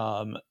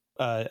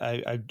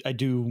 I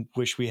do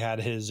wish we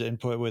had his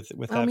input with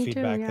that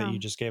feedback that you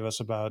just gave us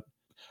about.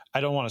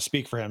 I don't want to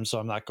speak for him, so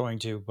I'm not going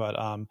to. But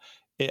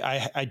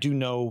I do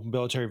know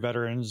military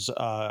veterans.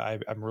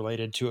 I'm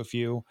related to a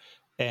few,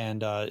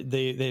 and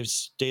they've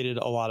stated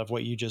a lot of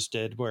what you just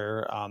did,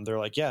 where they're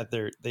like, yeah,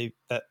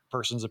 that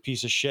person's a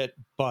piece of shit,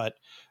 but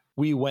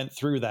we went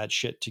through that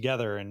shit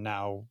together, and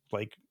now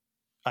like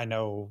I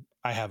know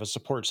I have a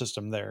support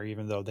system there,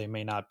 even though they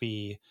may not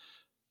be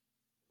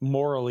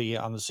morally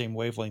on the same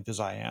wavelength as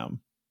I am.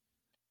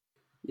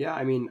 Yeah,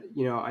 I mean,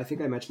 I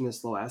think I mentioned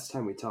this the last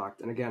time we talked,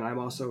 and again, I'm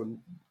also,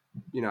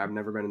 I've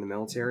never been in the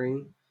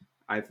military.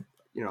 I've,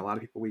 a lot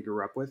of people we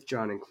grew up with,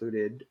 John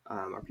included,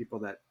 are people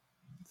that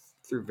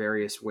through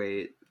various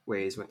ways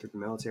went through the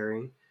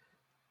military.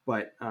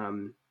 But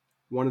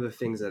one of the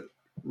things that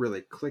really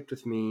clicked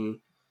with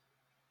me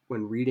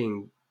when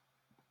reading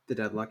The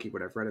Dead Lucky,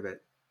 what I've read of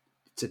it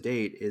to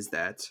date, is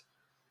that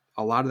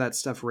a lot of that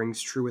stuff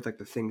rings true with like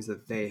the things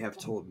that they have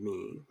told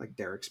me, like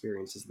their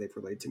experiences they've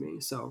relayed to me.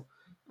 So,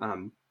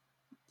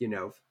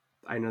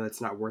 I know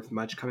that's not worth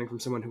much coming from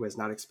someone who has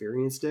not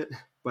experienced it,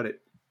 but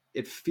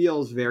it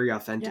feels very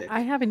authentic. Yeah,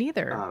 I haven't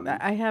either.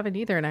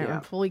 And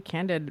I'm fully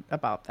candid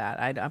about that.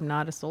 I'm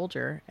not a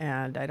soldier,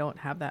 and I don't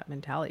have that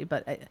mentality.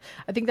 But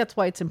I think that's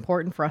why it's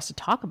important for us to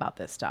talk about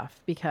this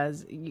stuff,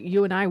 because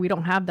you and we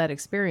don't have that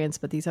experience,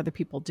 but these other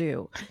people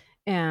do.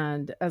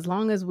 And as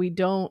long as we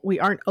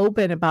aren't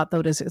open about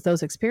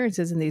those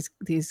experiences and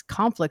these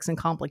conflicts and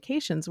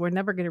complications, we're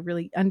never going to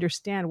really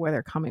understand where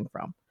they're coming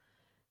from.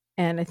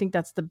 And I think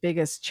that's the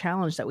biggest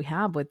challenge that we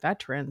have with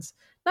veterans.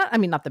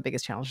 Not the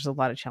biggest challenge. There's a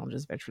lot of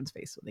challenges veterans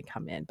face when they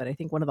come in. But I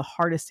think one of the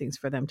hardest things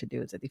for them to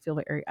do is that they feel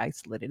very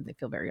isolated and they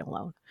feel very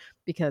alone,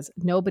 because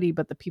nobody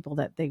but the people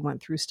that they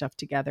went through stuff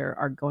together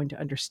are going to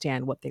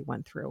understand what they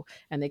went through.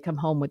 And they come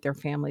home with their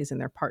families and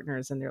their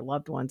partners and their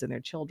loved ones and their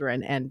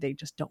children, and they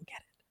just don't get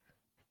it.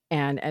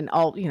 And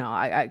all,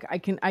 I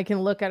can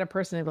look at a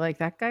person and be like,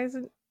 that guy's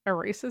a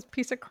racist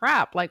piece of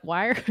crap. Like,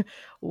 why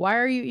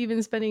are you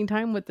even spending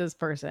time with this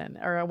person?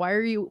 Or why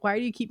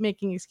do you keep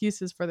making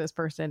excuses for this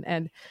person?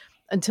 And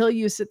until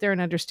you sit there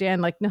and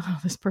understand, like, no,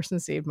 this person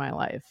saved my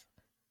life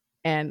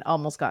and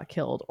almost got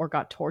killed or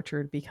got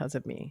tortured because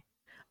of me.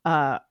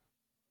 How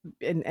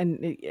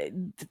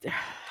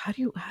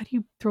do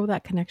you throw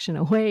that connection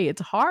away?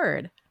 It's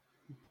hard.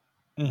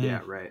 Mm-hmm.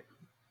 Yeah, right.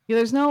 Yeah,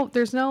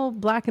 there's no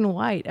black and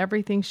white.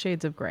 Everything's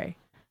shades of gray.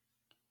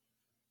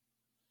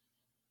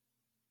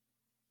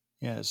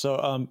 Yeah.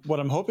 So what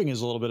I'm hoping is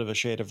a little bit of a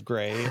shade of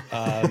gray.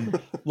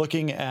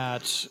 Looking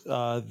at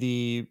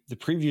the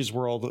previews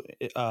world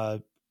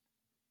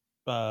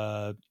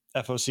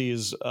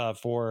FOCs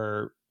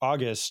for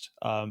August,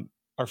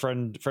 our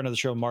friend of the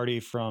show, Marty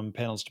from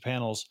Panels to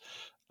Panels,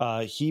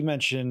 he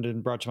mentioned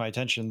and brought to my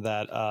attention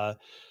that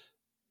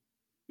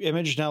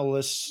Image now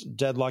lists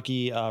Dead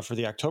Lucky for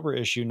the October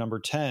issue, number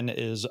 10,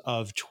 is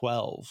of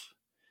 12.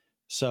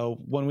 So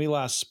when we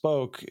last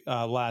spoke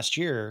last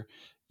year,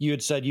 you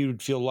had said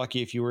you'd feel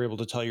lucky if you were able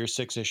to tell your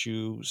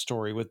 6-issue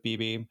story with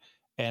BB.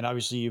 And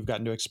obviously you've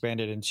gotten to expand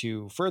it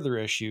into further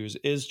issues.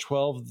 Is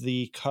 12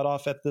 the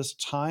cutoff at this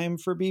time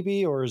for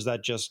BB, or is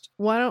that just...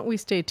 Why don't we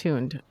stay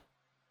tuned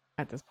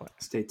at this point?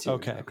 Stay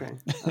tuned. Okay.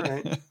 All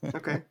right.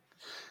 Okay.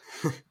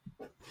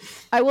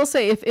 I will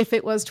say if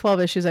it was 12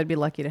 issues, I'd be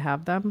lucky to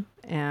have them.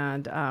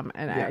 And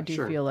I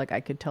do feel like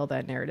I could tell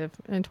that narrative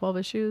in 12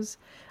 issues.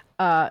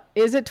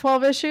 Is it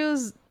 12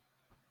 issues?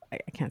 I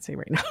can't say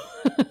right now.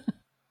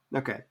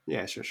 Okay.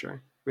 Yeah,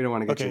 sure. We don't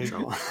want to get you in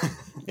trouble.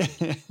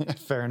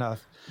 Fair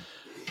enough.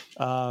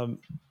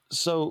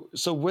 So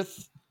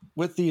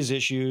with these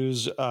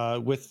issues,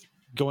 with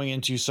going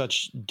into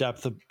such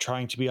depth of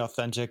trying to be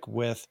authentic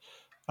with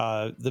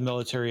the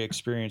military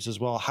experience as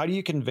well, how do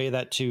you convey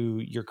that to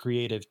your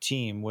creative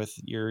team with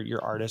your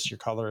artists, your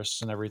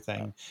colorists, and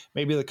everything?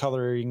 Maybe the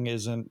coloring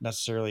isn't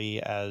necessarily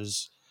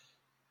as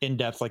in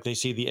depth, like they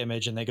see the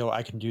image and they go,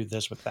 I can do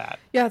this with that.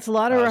 Yeah, it's a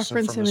lot of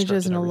reference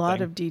images and a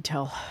lot of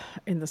detail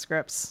in the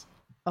scripts.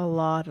 A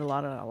lot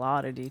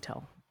of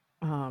detail.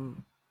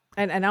 And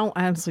I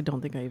honestly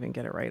don't think I even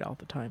get it right all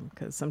the time,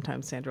 because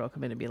sometimes Sandra will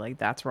come in and be like,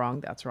 that's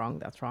wrong.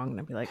 And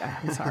I'll be like,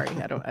 I'm sorry.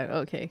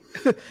 Okay.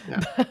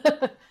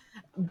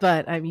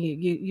 But I mean,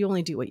 you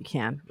only do what you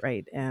can,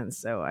 right? And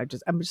so I'm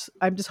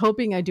just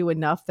hoping I do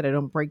enough that I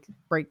don't break,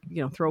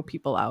 throw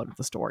people out of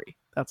the story.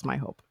 That's my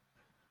hope.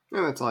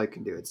 No, that's all I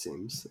can do, it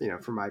seems.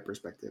 From my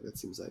perspective, it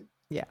seems like.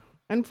 Yeah.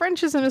 And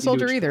French isn't a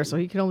soldier either, so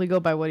he can only go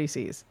by what he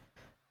sees.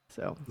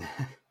 So.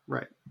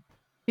 Right.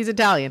 He's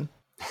Italian.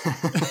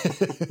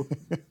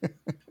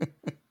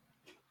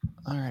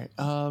 All right.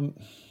 Oh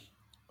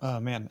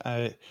man,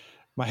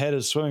 my head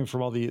is swimming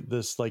from all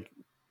this like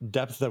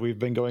depth that we've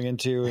been going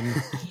into, and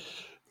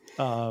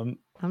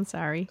I'm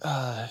sorry.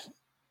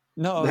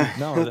 No,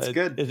 that's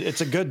good.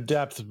 It's a good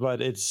depth,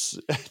 but it's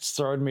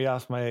throwing me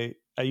off my.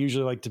 I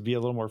usually like to be a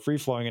little more free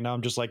flowing, and now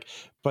I'm just like,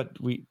 but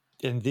we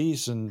in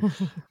these and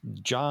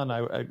John,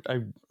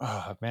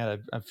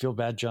 I feel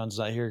bad John's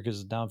not here,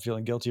 because now I'm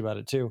feeling guilty about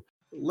it too.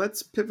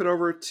 Let's pivot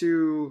over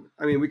to,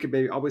 we could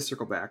maybe always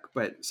circle back,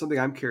 but something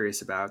I'm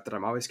curious about, that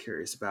I'm always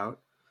curious about.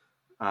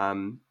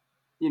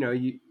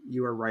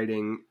 You are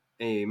writing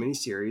a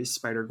miniseries,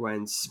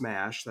 Spider-Gwen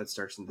Smash, that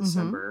starts in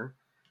December.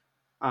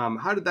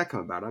 How did that come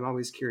about? I'm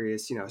always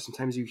curious.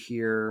 Sometimes you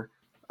hear,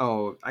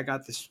 oh, I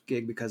got this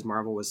gig because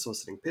Marvel was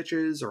soliciting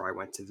pitches, or I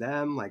went to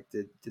them. Like,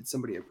 did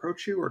somebody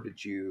approach you, or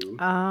did you?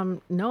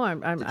 No,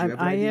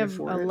 I have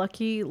a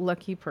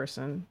lucky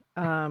person.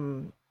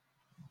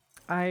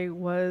 I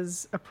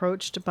was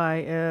approached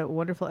by a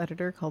wonderful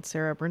editor called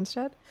Sarah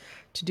Bernstead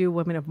to do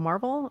Women of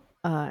Marvel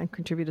and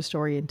contribute a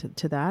story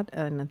into that,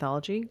 an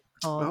anthology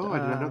called. I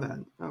did not know that.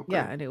 Oh,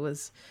 yeah, and it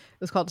was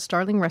called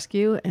Starling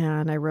Rescue,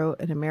 and I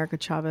wrote an America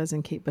Chavez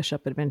and Kate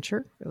Bishop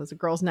adventure. It was a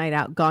girls' night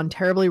out gone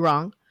terribly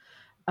wrong.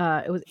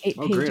 It was 8 pages.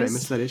 Oh, great! I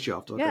missed that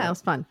issue. Yeah, it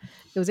was fun.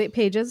 It was 8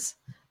 pages.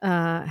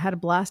 Had a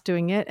blast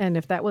doing it, and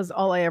if that was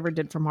all I ever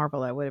did for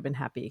Marvel, I would have been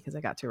happy, because I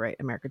got to write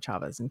America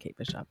Chavez and Kate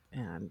Bishop,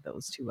 and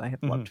those two I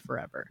have loved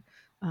forever.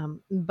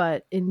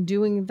 But in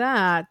doing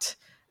that,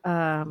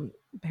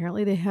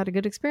 apparently they had a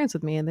good experience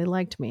with me and they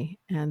liked me.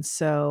 And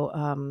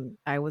so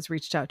I was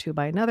reached out to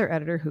by another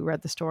editor who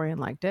read the story and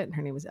liked it. And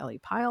her name was Ellie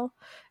Pyle,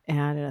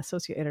 and an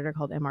associate editor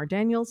called M.R.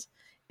 Daniels.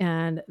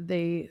 And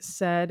they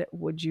said,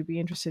 would you be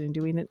interested in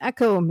doing an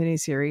Echo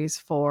miniseries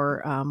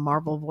for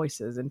Marvel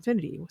Voices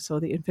Infinity?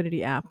 So the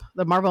Infinity app,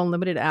 the Marvel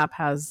Unlimited app,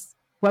 has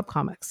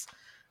webcomics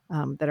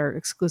that are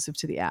exclusive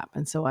to the app.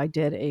 And so I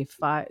did a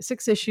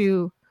six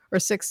issue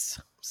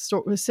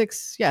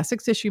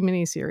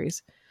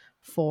miniseries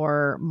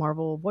for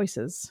Marvel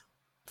Voices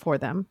for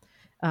them.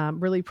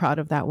 Really proud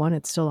of that one.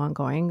 It's still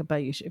ongoing,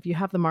 but if you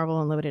have the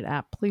Marvel Unlimited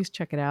app, please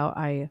check it out.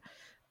 I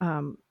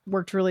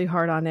worked really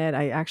hard on it.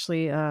 I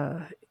actually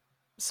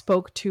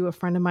spoke to a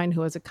friend of mine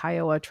who was a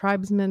Kiowa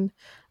tribesman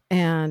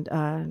and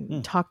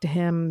talked to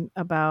him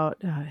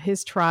about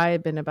his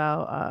tribe and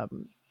about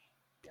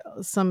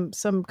some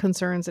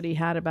concerns that he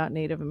had about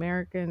Native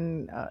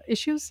American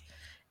issues.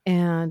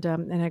 And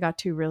I got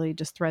to really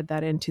just thread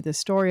that into the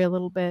story a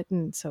little bit.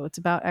 And so it's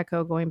about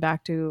Echo going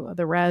back to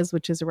the res,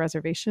 which is a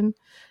reservation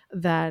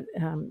that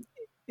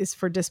is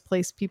for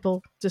displaced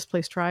people,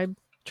 displaced tribes,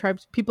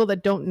 people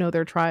that don't know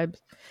their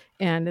tribes,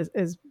 and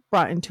is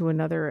brought into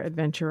another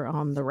adventure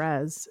on the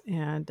res,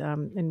 and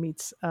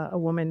meets a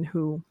woman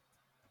who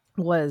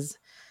was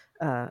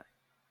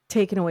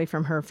taken away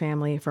from her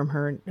family, from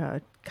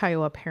her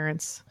Kiowa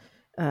parents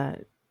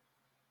at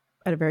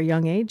a very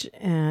young age,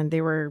 and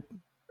they were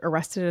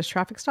arrested at a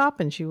traffic stop,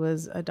 and she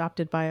was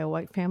adopted by a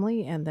white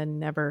family and then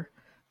never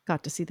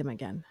got to see them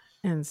again.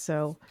 And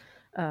so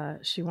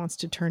she wants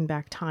to turn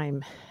back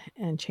time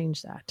and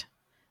change that.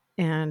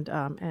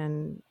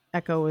 And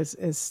Echo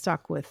is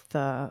stuck with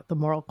the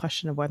moral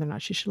question of whether or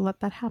not she should let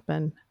that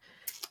happen.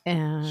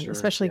 And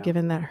especially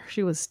given that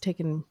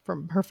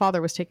her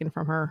father was taken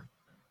from her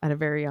at a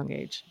very young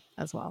age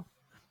as well.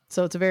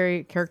 So it's a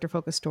very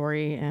character-focused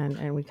story,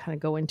 and we kind of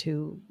go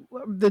into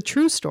the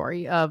true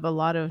story of a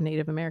lot of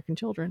Native American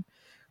children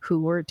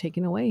who were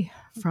taken away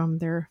from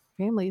their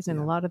families, and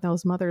a lot of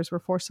those mothers were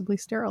forcibly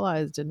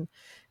sterilized, and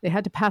they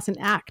had to pass an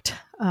act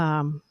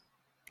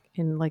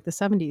in like the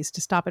 70s to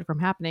stop it from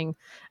happening,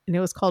 and it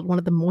was called one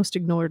of the most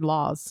ignored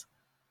laws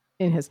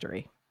in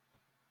history.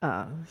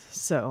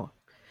 So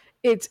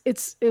it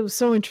was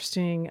so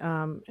interesting,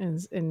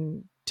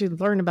 and to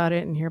learn about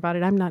it and hear about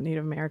it. I'm not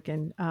Native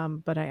American,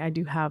 but I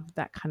do have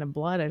that kind of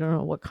blood. I don't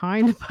know what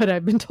kind, but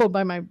I've been told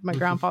by my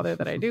grandfather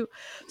that I do.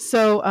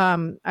 So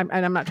I'm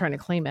not trying to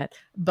claim it,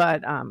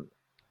 but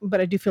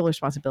I do feel a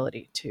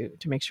responsibility to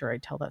make sure I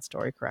tell that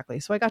story correctly.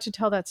 So I got to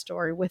tell that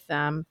story with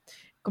them.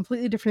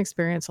 Completely different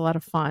experience, a lot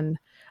of fun,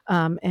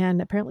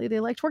 and apparently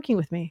they liked working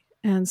with me,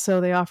 and so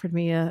they offered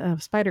me a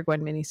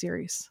Spider-Gwen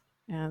miniseries,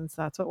 and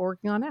so that's what we're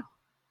working on now.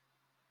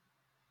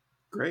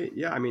 Great,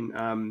 yeah. I mean,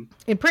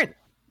 in print.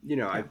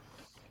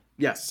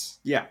 Yes.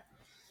 Yeah.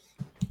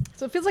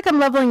 So it feels like I'm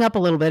leveling up a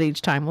little bit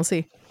each time. We'll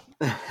see.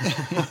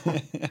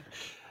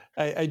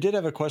 I did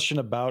have a question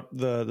about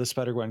the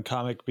Spider-Gwen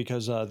comic,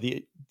 because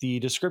the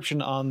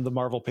description on the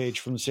Marvel page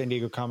from the San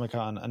Diego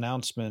Comic-Con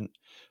announcement,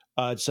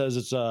 it says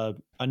it's a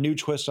new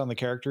twist on the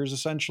characters,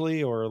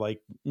 essentially, or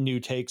like new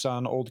takes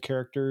on old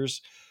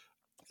characters.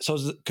 So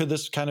could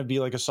this kind of be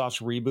like a soft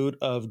reboot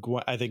of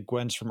Gwen? I think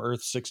Gwen's from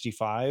Earth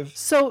 65.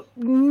 So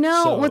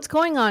what's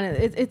going on?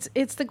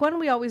 It's the Gwen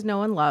we always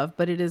know and love,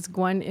 but it is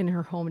Gwen in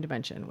her home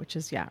dimension, which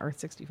is Earth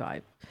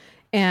 65.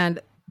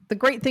 And the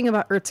great thing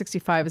about Earth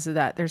 65 is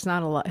that there's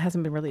not a lot,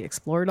 hasn't been really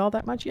explored all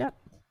that much yet.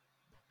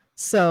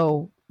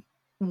 So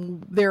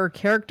there are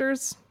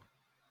characters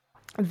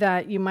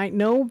that you might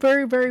know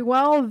very, very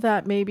well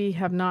that maybe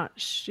have not,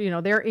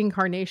 their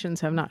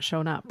incarnations have not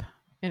shown up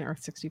in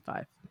Earth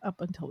 65 up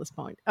until this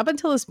point.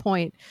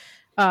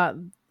 A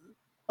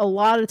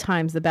lot of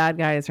times the bad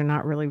guys are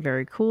not really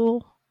very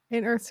cool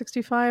in Earth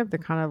 65. They're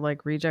kind of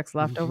like rejects,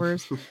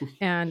 leftovers.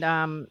 And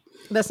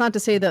that's not to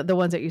say that the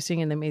ones that you're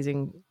seeing in the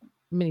Amazing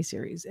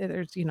miniseries,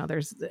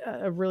 there's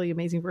a really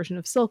amazing version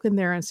of Silk in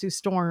there, and Sue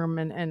Storm,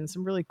 and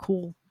some really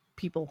cool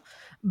people.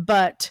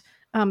 But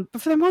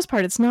for the most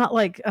part, it's not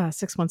like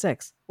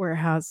 616, where it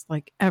has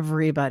like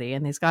everybody,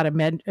 and he's got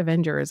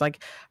Avengers.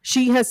 Like,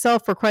 she has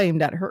self-proclaimed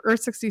that her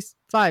Earth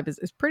 65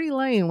 is pretty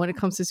lame when it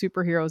comes to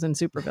superheroes and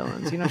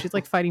supervillains. She's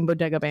like fighting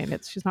bodega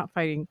bandits. She's not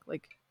fighting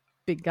like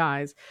big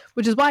guys,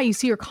 which is why you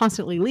see her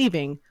constantly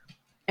leaving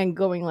and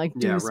going like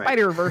doing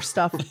Spider-Verse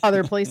stuff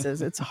other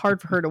places. It's hard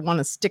for her to want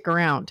to stick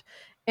around.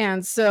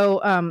 And so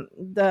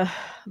the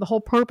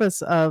whole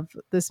purpose of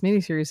this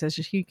miniseries is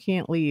she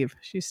can't leave.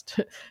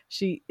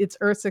 It's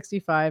Earth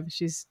 65.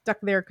 She's stuck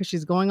there because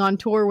she's going on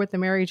tour with the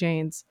Mary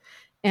Janes.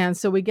 And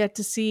so we get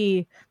to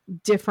see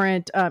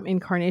different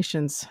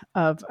incarnations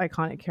of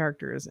iconic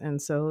characters.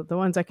 And so the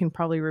ones I can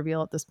probably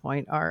reveal at this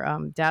point are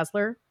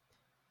Dazzler.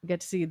 We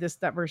get to see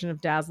that version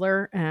of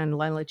Dazzler, and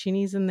Lila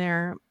Cheney's in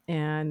there,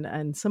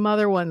 and some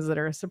other ones that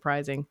are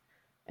surprising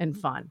and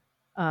fun.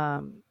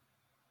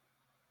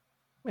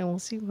 And we'll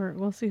see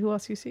who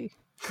else you see.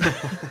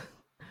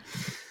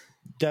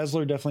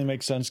 Dazzler definitely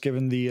makes sense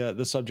given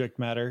the subject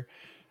matter.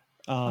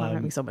 I'm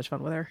having so much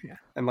fun with her. Yeah.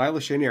 And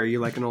Lila Cheney, are you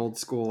like an old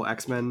school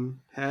X-Men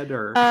head,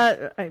 or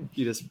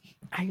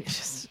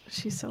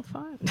she's so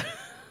fun.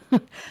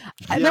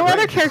 There were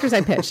other characters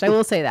I pitched. I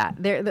will say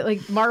that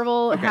like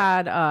Marvel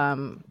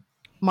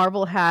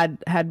had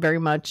very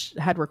much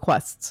had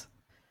requests.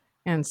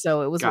 And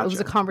so it was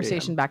a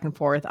conversation back and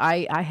forth.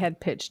 I had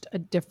pitched a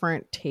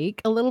different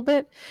take a little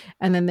bit,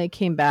 and then they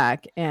came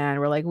back and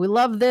were like, "We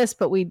love this,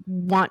 but we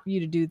want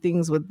you to do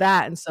things with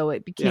that." And so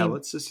it became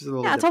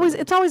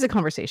it's always a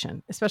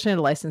conversation, especially in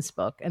a licensed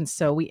book. And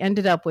so we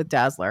ended up with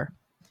Dazzler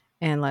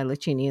and Lila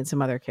Cheney and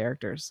some other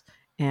characters.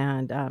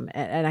 And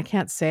I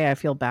can't say I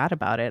feel bad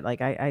about it.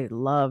 Like I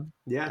love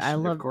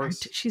her.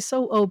 She's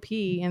so OP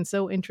and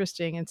so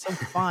interesting and so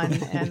fun.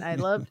 And I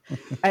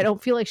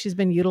don't feel like she's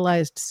been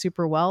utilized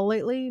super well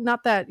lately.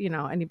 Not that,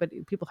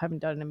 people haven't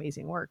done an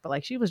amazing work, but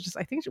like she was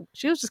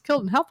just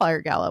killed in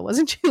Hellfire Gala,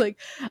 wasn't she? Like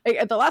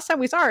the last time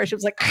we saw her, she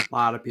was like, a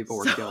lot of people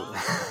were killed.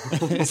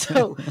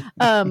 So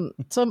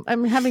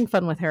I'm having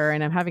fun with her,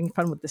 and I'm having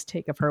fun with this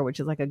take of her, which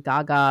is like a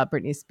Gaga,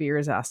 Britney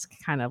Spears-esque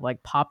kind of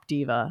like pop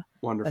diva.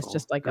 Wonderful. That's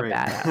just like Great. a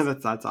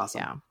badass. That's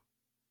awesome. Yeah.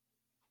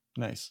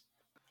 Nice.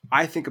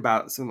 I think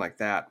about something like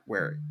that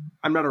where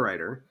I'm not a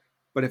writer,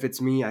 but if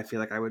it's me, I feel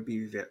like I would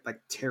be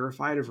like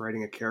terrified of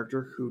writing a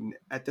character who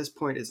at this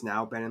point has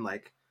now been in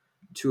like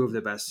 2 of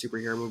the best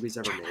superhero movies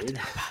ever made.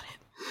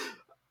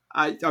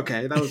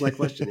 Okay, that was my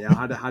question. Yeah,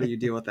 how do you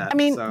deal with that? I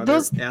mean, so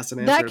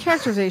that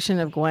characterization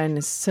of Gwen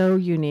is so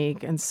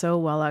unique and so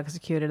well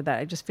executed that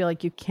I just feel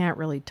like you can't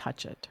really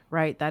touch it,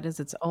 right? That is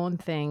its own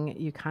thing.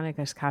 You kind of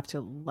just have to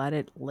let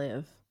it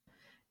live.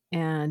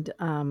 And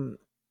I'm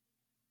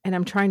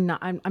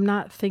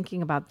not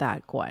thinking about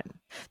that Gwen.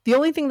 The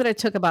only thing that I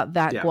took about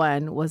that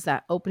Gwen was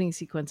that opening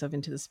sequence of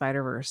Into the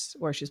Spider-Verse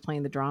where she's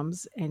playing the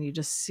drums and you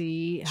just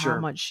see how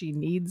much she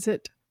needs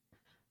it.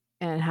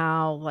 And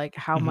how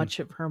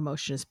much of her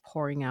emotion is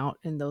pouring out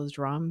in those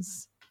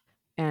drums.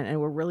 And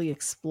we're really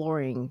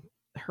exploring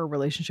her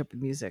relationship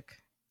with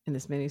music in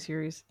this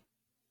miniseries.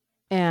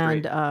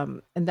 And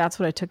that's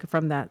what I took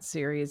from that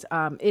series.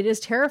 It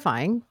is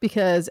terrifying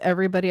because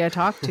everybody I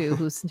talk to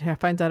who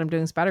finds out I'm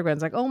doing Spider-Gwen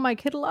is like, oh, my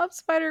kid loves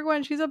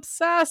Spider-Gwen. She's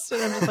obsessed.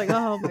 And I'm just like,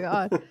 oh my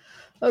God.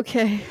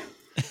 Okay.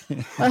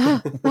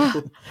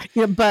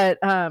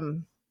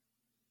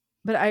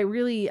 But I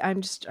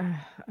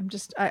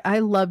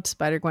loved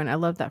Spider-Gwen. I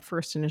loved that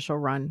first initial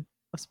run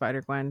of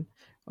Spider-Gwen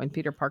when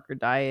Peter Parker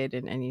died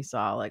and you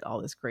saw like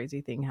all this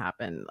crazy thing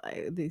happen.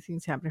 Like, these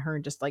things happen to her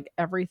and just like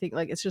everything,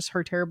 like it's just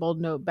her terrible,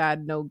 no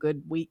bad, no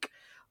good week.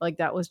 Like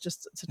that was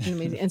just such an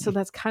amazing. And so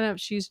that's kind of,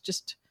 she's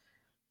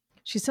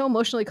so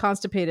emotionally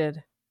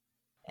constipated.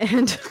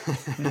 And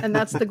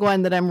that's the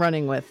Gwen that I'm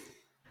running with.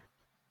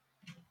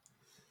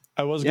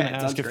 I was going to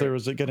ask if there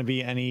was going to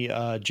be any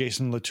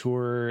Jason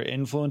Latour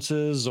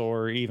influences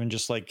or even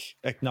just like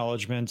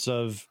acknowledgments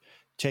of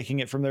taking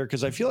it from there.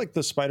 Because I feel like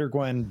the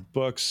Spider-Gwen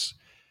books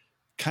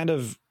kind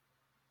of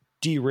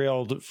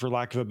derailed, for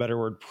lack of a better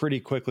word, pretty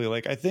quickly.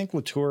 Like I think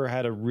Latour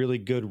had a really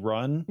good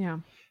run. Yeah.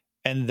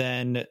 And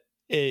then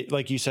it,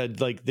 like you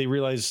said, like they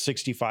realized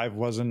 65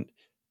 wasn't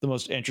the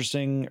most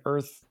interesting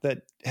Earth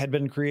that had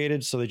been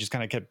created. So they just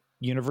kind of kept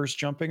universe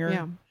jumping her.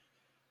 Yeah.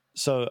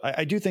 So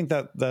I do think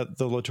that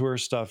the Latour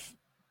stuff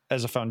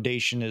as a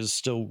foundation is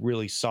still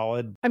really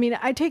solid. I mean,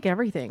 I take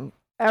everything,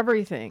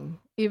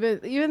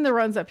 even the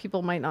runs that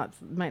people might not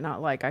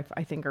like.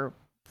 I think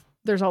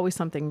there's always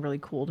something really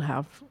cool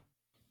to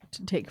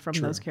take from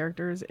those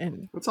characters,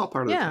 and it's all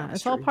part of the tapestry,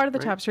 it's all part of the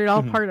tapestry. It's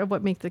all part of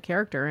what makes the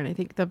character. And I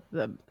think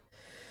the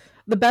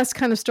best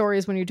kind of story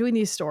is when you're doing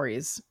these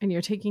stories and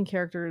you're taking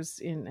characters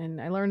in. And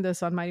I learned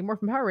this on Mighty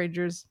Morphin Power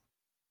Rangers.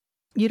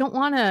 You don't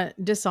want to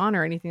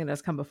dishonor anything that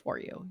has come before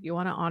you. You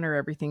want to honor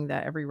everything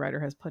that every writer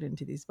has put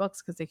into these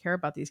books because they care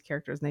about these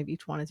characters and they've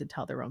each wanted to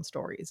tell their own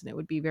stories. And it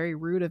would be very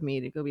rude of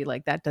me to go be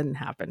like, that didn't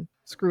happen.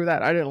 Screw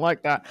that. I didn't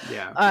like that.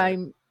 Yeah.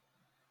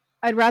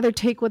 I'd rather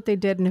take what they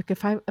did. And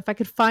if I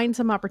could find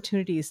some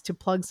opportunities to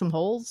plug some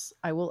holes,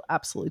 I will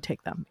absolutely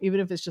take them. Even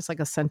if it's just like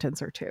a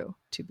sentence or two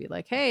to be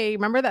like, hey,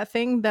 remember that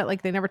thing that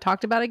like they never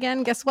talked about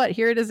again? Guess what?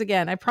 Here it is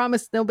again. I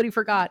promise nobody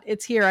forgot.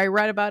 It's here. I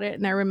read about it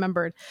and I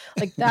remembered.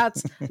 Like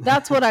that's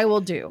what I will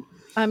do.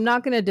 I'm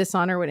not going to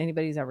dishonor what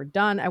anybody's ever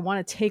done. I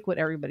want to take what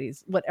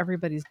everybody's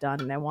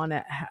done. And I want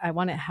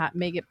to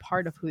make it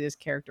part of who this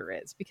character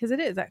is, because it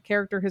is. That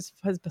character has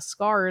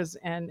scars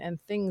and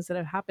things that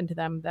have happened to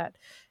them that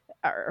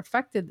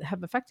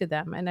have affected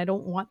them, and I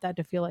don't want that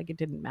to feel like it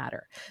didn't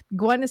matter.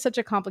 Gwen is such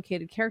a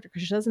complicated character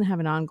because she doesn't have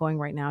an ongoing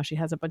right now. She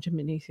has a bunch of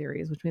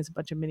miniseries, which means a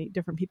bunch of many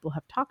different people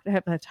have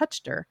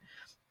touched her,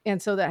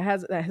 and so that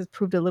has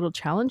proved a little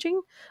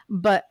challenging.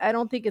 But I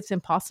don't think it's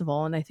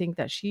impossible, and I think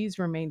that she's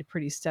remained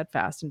pretty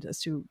steadfast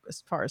as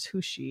far as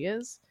who she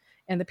is,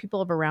 and the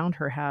people around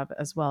her have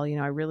as well. You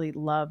know, I really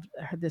loved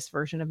this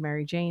version of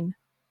Mary Jane.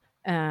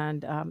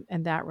 And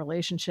that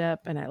relationship,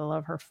 and I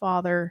love her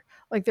father.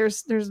 Like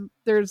there's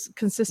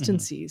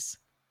consistencies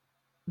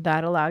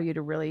that allow you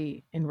to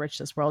really enrich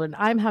this world, and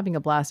I'm having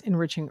a blast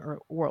enriching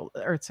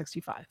Earth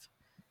 65.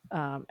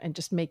 and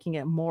just making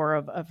it more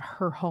of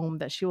her home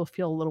that she will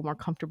feel a little more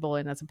comfortable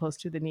in, as opposed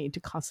to the need to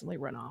constantly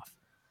run off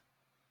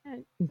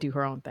and do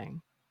her own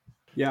thing.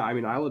 Yeah, I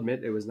mean, I'll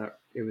admit it was not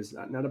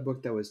a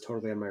book that was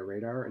totally on my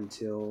radar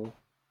until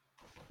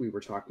we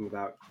were talking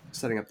about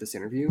setting up this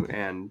interview,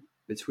 and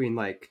between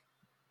like,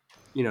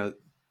 you know,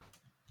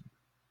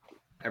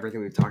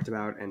 everything we've talked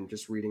about and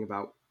just reading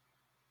about,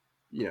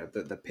 you know,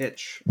 the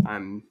pitch,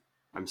 I'm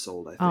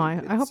sold. I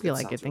think. I hope you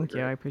like it. Thank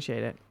you. I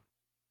appreciate it.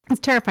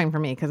 It's terrifying for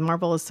me because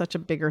Marvel is such a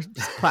bigger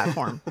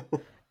platform.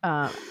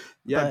 I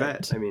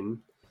bet. I mean,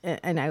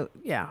 and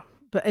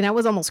I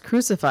was almost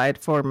crucified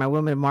for my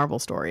Women of Marvel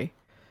story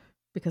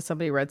because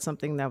somebody read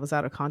something that was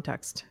out of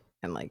context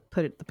and like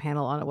put the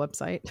panel on a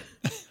website.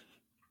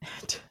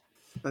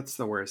 That's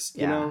the worst.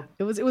 Yeah, you know,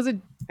 it was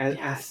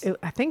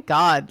I thank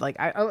God. Like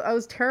I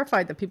was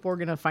terrified that people were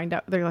going to find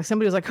out. They're like,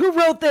 somebody was like, "Who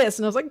wrote this?"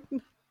 And I was like,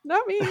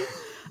 "Not me."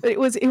 It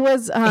was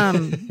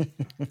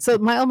so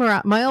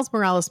Miles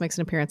Morales makes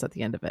an appearance at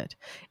the end of it,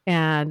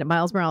 and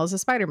Miles Morales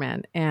is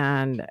Spider-Man,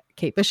 and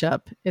Kate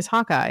Bishop is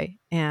Hawkeye,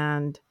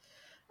 and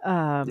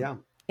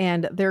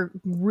and they're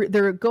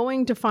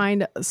going to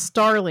find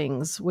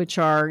starlings, which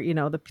are, you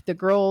know, the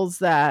girls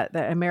that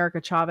America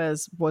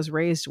Chavez was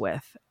raised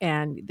with,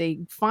 and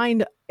they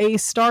find a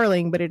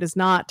starling, but it is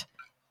not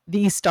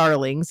the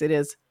Starlings. It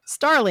is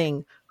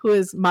Starling, who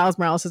is Miles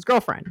Morales'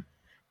 girlfriend.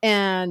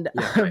 And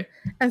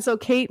and so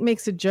Kate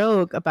makes a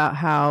joke about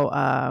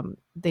how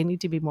they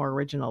need to be more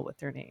original with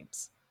their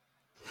names.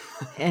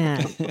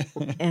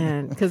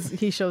 And because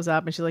he shows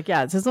up and she's like,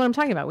 yeah, this is what I'm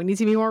talking about. We need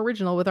to be more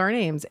original with our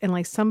names. And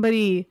like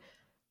somebody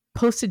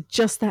posted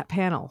just that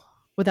panel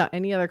without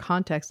any other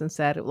context and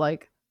said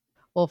like,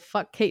 well,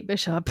 fuck Kate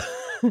Bishop.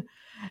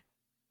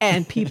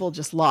 And people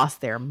just lost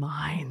their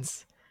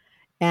minds.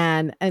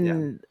 And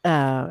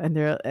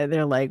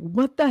they're like,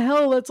 what the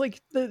hell? That's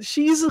like,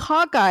 she's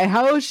Hawkeye.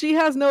 How she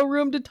has no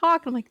room to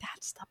talk? I'm like,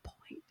 that's the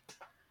point.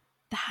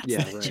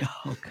 That's the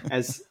joke.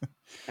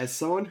 As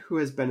someone who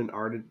has been an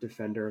ardent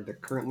defender of the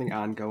currently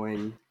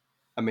ongoing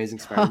Amazing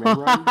Spider-Man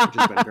run, which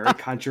has been very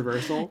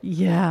controversial.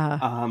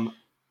 Yeah.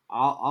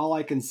 All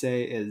I can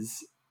say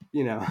is,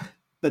 you know,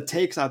 the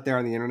takes out there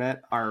on the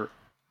internet are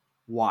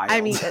wild.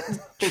 I mean,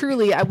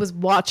 truly, I was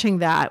watching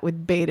that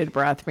with bated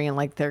breath, being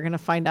like, they're going to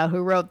find out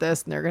who wrote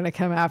this and they're going to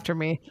come after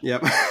me.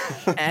 Yep.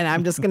 And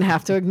I'm just going to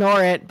have to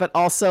ignore it. But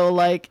also,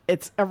 like,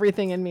 it's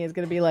everything in me is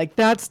going to be like,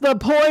 that's the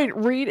point.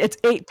 Read. It's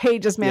 8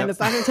 pages, man. Yep. It's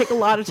not going to take a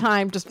lot of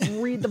time. Just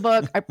read the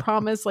book. I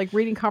promise. Like,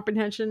 reading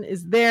comprehension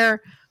is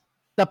there.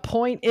 The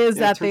point is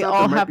that they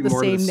all have the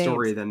same names.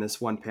 Story than this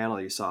one panel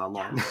you saw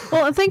online.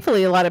 Well, and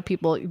thankfully, a lot of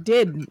people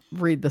did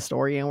read the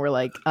story and were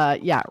like,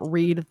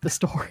 read the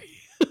story.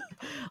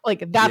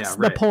 Like, that's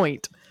the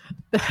point.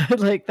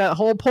 Like, that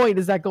whole point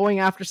is that going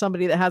after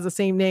somebody that has the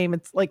same name,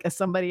 it's like as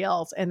somebody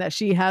else, and that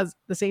she has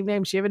the same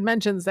name. She even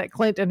mentions that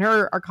Clint and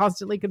her are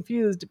constantly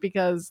confused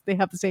because they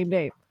have the same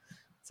name.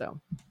 So,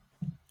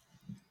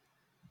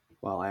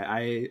 well,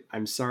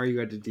 I'm sorry you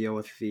had to deal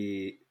with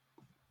the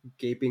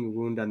gaping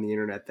wound on the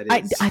internet that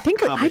is. I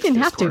think I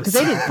didn't have to because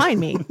they didn't find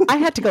me. I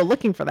had to go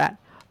looking for that.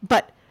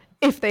 But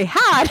if they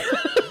had.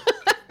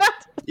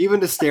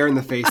 Even to stare in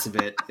the face of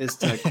it is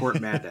to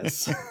court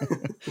madness.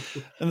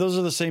 And those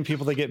are the same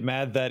people that get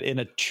mad that in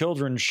a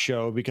children's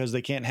show, because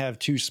they can't have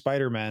 2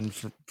 Spider-Men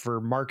for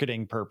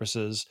marketing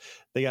purposes,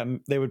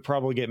 they would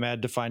probably get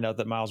mad to find out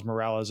that Miles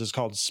Morales is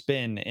called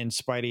Spin in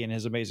Spidey and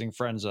His Amazing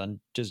Friends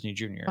on Disney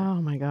Junior.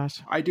 Oh my gosh.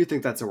 I do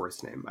think that's a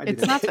worse name.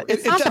 It's not the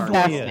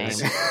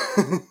best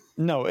name.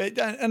 No,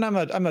 and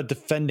I'm not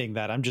defending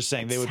that. I'm just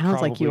saying they would sounds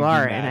probably like you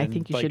are, and I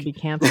think you should be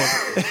canceled.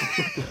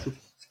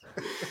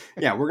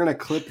 Yeah, we're gonna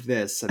clip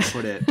this and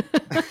put it.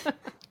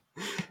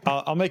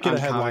 I'll make it a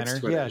headliner.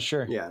 Yeah,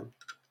 sure. Yeah,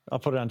 I'll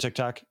put it on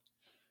TikTok.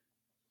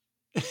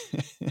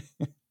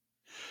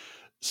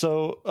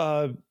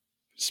 So,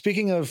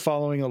 speaking of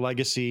following a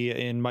legacy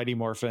in Mighty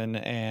Morphin,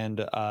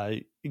 and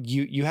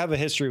you have a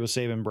history with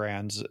Saban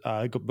Brands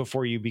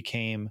before you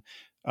became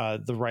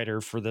the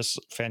writer for this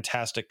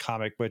fantastic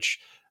comic, which,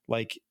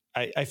 like,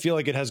 I feel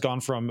like it has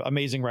gone from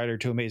amazing writer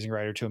to amazing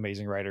writer to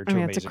amazing writer to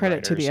amazing writer. It's a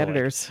credit to the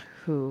editors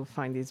who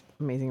find these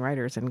amazing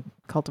writers and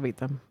cultivate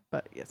them.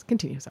 But yes,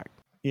 continue. Sorry.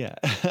 Yeah.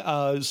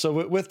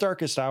 So with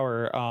Darkest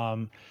Hour,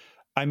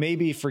 I may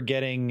be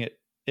forgetting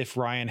if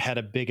Ryan had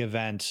a big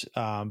event,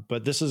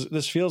 but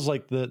this feels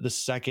like the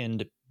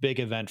second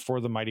big event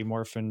for the Mighty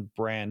Morphin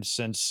brand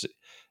since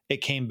it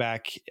came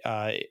back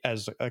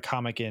as a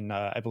comic in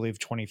I believe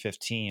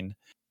 2015.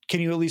 Can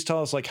you at least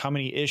tell us like how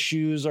many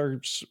issues are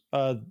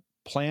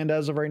planned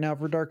as of right now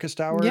for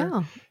Darkest Hour?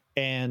 Yeah.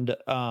 And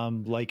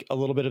like a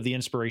little bit of the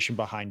inspiration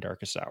behind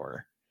Darkest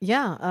Hour.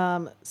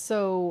 Yeah.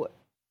 So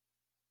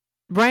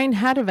Brian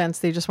had events,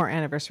 they just weren't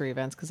anniversary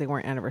events because they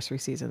weren't anniversary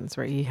seasons,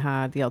 right? He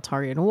had the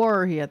Altarian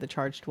War, he had the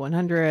Charged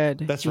 100.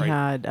 That's right. He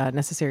had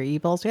Necessary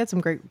Evils. We had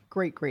some great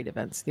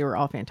events. They were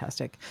all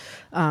fantastic.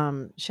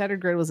 Shattered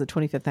Grid was the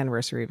 25th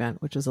anniversary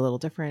event, which was a little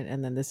different.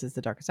 And then this is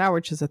the Darkest Hour,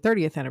 which is the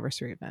 30th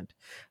anniversary event.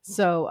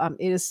 So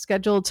it is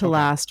scheduled to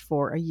last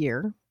for a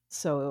year.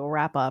 So it will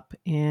wrap up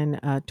in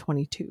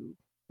 22.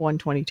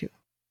 122.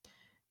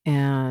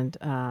 And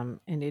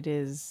it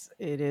is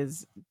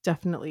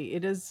definitely,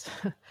 it is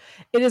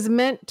it is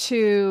meant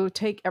to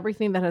take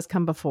everything that has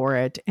come before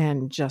it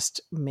and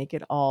just make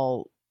it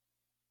all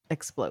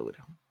explode.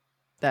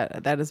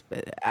 That is,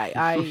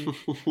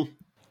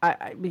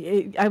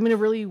 I'm in a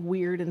really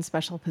weird and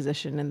special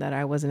position in that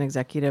I was an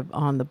executive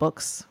on the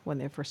books when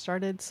they first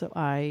started, so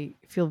I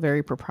feel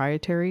very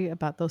proprietary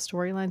about those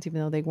storylines, even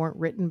though they weren't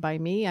written by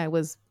me. I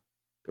was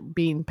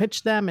being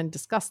pitched them and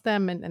discussed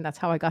them, and that's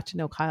how I got to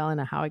know Kyle and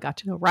how I got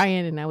to know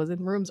Ryan, and I was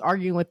in rooms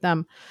arguing with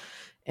them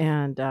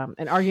and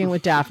arguing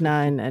with Daphne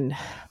and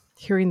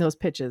hearing those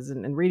pitches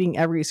and reading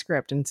every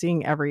script and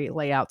seeing every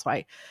layout.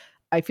 So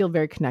I feel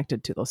very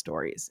connected to those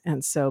stories,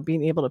 and so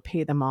being able to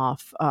pay them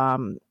off,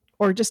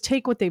 or just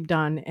take what they've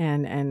done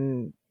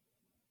and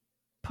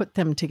put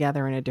them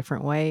together in a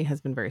different way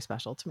has been very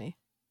special to me.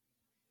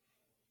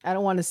 I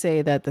don't want to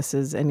say that this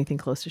is anything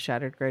close to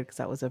Shattered Grid, because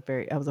that was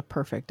a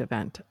perfect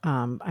event.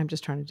 I'm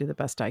just trying to do the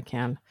best I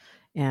can.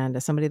 And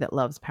as somebody that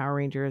loves Power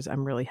Rangers,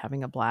 I'm really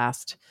having a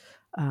blast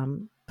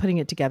putting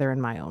it together in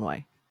my own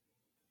way.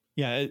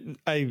 Yeah,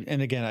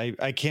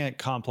 I can't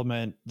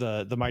compliment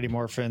the Mighty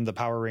Morphin, the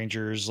Power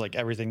Rangers, like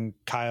everything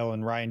Kyle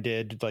and Ryan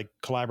did, like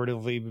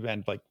collaboratively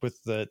and like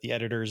with the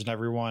editors and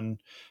everyone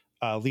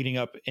leading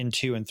up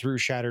into and through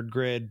Shattered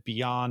Grid,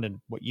 beyond,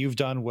 and what you've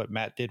done, what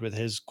Matt did with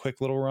his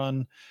quick little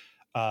run.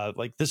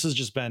 Like this has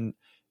just been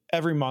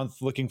every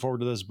month. Looking forward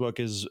to this book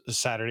is a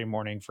Saturday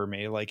morning for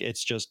me. Like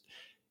it's just,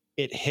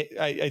 it hit.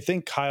 I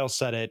think Kyle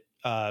said it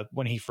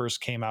when he first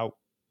came out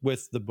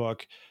with the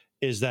book,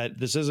 is that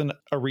this isn't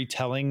a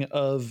retelling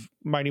of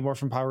Mighty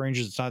Morphin Power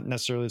Rangers. It's not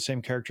necessarily the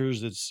same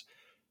characters. It's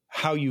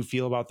how you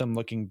feel about them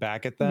looking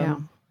back at them. Yeah.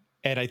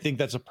 And I think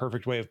that's a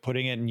perfect way of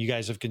putting it. And you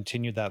guys have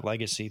continued that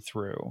legacy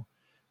through,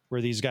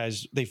 where these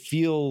guys, they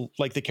feel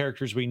like the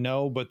characters we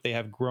know, but they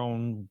have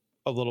grown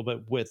a little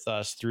bit with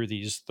us through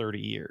these 30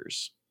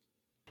 years.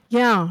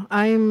 Yeah,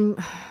 I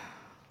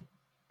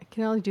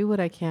can only do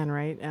what I can,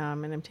 right?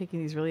 And I'm taking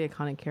these really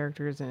iconic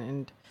characters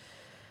and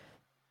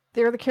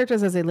they're the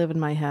characters as they live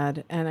in my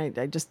head. And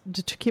I just,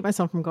 to keep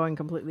myself from going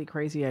completely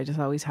crazy, I just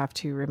always have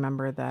to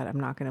remember that I'm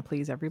not going to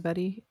please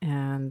everybody,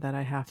 and that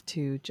I have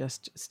to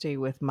just stay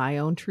with my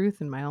own truth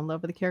and my own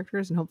love of the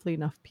characters, and hopefully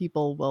enough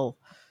people will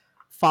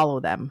follow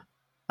them.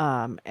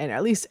 And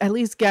at least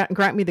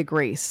grant me the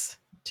grace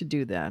to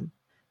do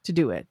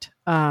it.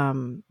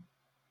 But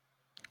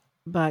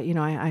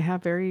I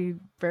have very,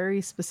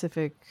 very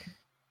specific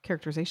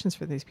characterizations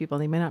for these people.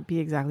 They may not be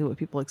exactly what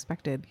people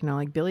expected.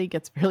 Like Billy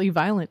gets really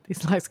violent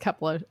these last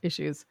couple of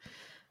issues.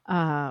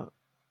 For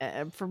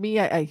me,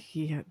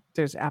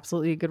 there's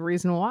absolutely a good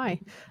reason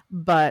why.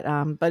 But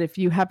if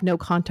you have no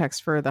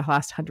context for the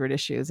last 100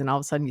 issues, and all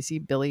of a sudden you see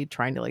Billy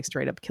trying to like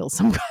straight up kill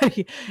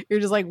somebody, you're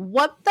just like,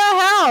 what the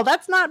hell?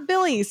 That's not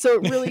Billy. So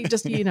it really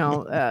just,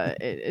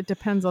 it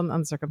depends on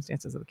the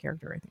circumstances of the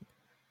character, I think.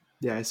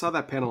 Yeah, I saw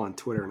that panel on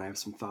Twitter, and I have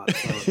some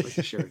thoughts I would like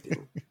to share with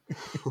you.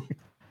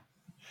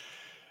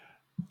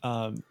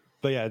 But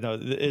yeah, no,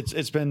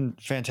 it's been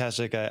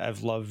fantastic.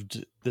 I've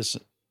loved this.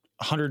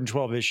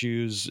 112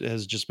 issues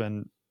has just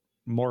been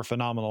more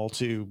phenomenal,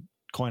 to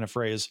coin a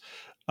phrase.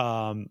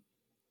 It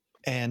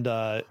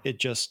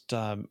just,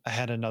 I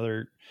had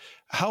another,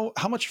 how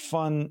much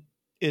fun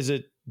is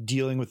it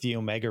dealing with the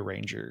Omega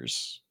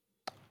Rangers?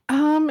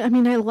 I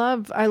mean, I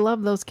love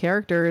those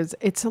characters.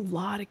 It's a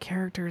lot of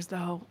characters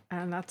though.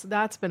 And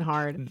that's been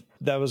hard.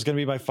 That was going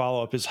to be my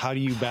follow-up, is how do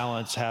you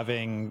balance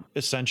having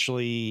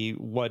essentially,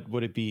 what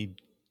would it be?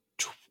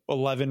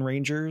 11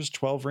 Rangers,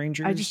 12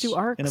 Rangers. I just do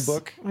arcs in a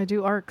book. I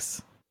do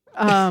arcs.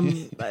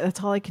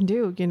 That's all I can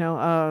do.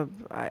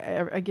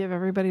 I give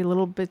everybody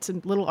little bits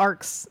and little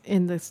arcs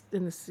in this,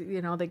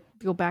 they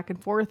go back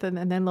and forth, and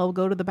then they'll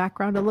go to the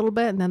background a little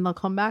bit, and then they'll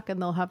come back and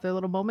they'll have their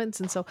little moments.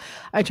 And so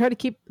I try to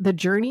keep the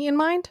journey in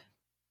mind.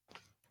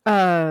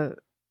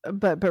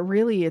 But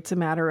really it's a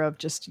matter of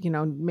just,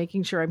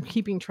 making sure I'm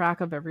keeping track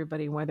of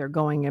everybody, where they're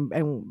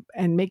going,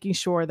 and making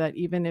sure that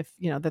even if,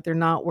 that they're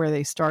not where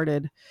they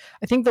started.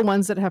 I think the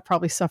ones that have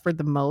probably suffered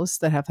the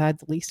most, that have had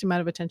the least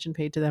amount of attention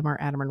paid to them, are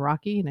Adam and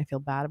Rocky. And I feel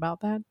bad about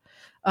that.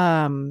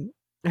 I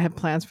have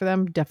plans for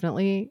them,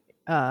 definitely.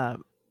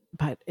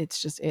 But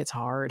it's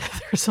hard.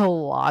 There's a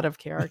lot of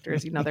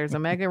characters, there's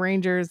Omega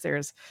Rangers,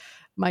 there's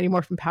Mighty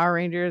Morphin Power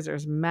Rangers,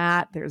 there's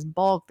Matt, there's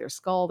Bulk, there's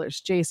Skull, there's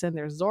Jason,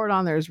 there's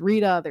Zordon, there's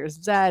Rita, there's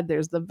Zed,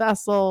 there's the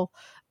Vessel,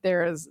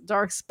 there's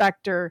Dark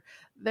Spectre,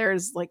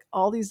 there's like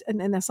all these,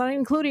 and that's not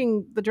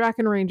including the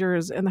Draken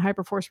Rangers and the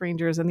Hyperforce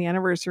Rangers and the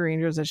Anniversary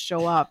Rangers that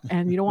show up,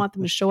 and you don't want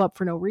them to show up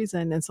for no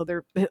reason, and so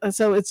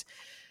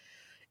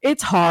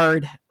it's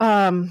hard.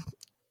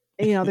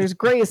 There's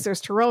Grace,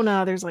 there's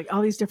Torona, there's like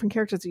all these different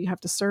characters that you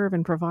have to serve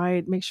and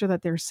provide, make sure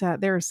that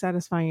they're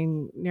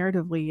satisfying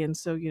narratively. And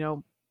so,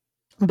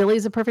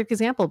 Billy's a perfect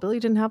example. Billy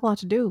didn't have a lot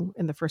to do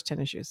in the first 10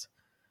 issues.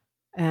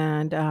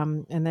 And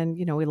then,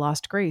 we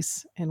lost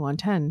Grace in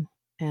 110,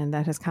 and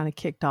that has kind of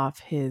kicked off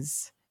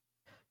his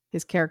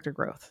character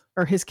growth,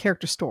 or his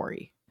character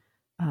story.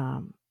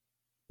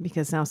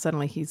 Because now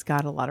suddenly he's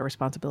got a lot of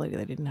responsibility that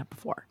he didn't have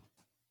before.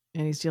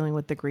 and he's dealing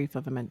with the grief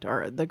of a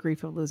mentor, the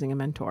grief of losing a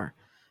mentor.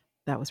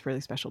 That was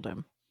really special to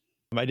him.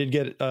 I did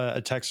get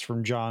a text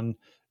from John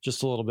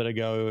just a little bit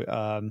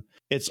ago.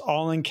 It's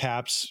all in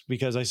caps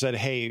because I said,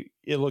 hey,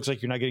 it looks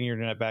like you're not getting your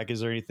internet back.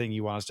 Is there anything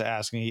you want us to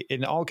ask? And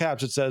in all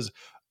caps, it says,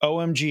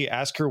 OMG,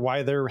 ask her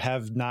why there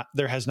has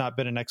not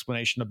been an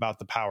explanation about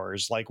the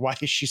powers. Like, why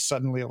is she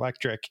suddenly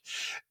electric?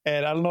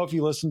 And I don't know if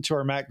you listened to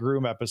our Matt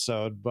Groom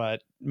episode,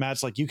 but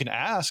Matt's like, you can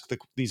ask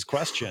these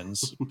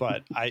questions,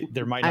 but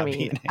there might not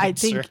be an answer. I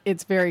think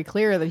it's very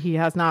clear that he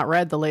has not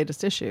read the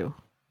latest issue,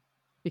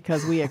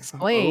 because we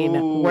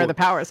explain where the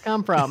powers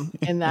come from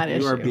in that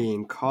issue. You are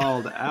being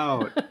called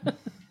out.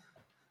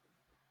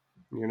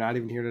 You're not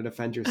even here to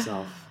defend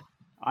yourself.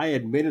 I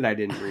admitted I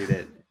didn't read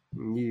it.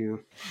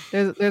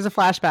 There's a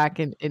flashback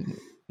in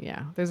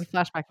there's a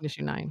flashback in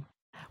issue 9.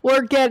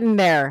 We're getting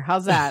there.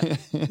 How's that?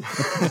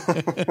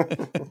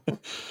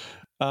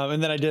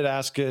 And then I did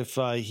ask if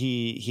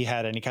he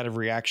had any kind of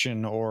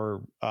reaction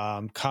or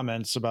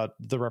comments about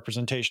the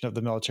representation of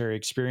the military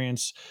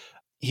experience.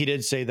 He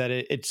did say that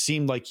it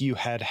seemed like you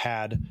had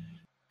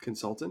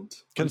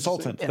consultant. Yes.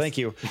 Thank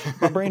you.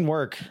 My brain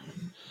work.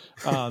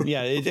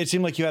 It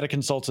seemed like you had a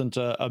consultant,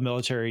 a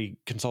military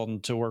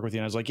consultant to work with you.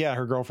 And I was like, yeah,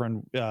 her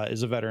girlfriend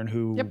is a veteran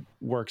who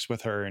works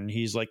with her. And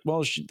he's like,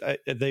 well,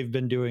 they've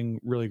been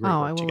doing really great work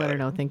I will together. let her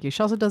know. Thank you.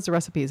 She also does the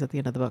recipes at the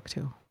end of the book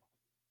too.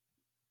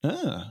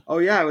 Oh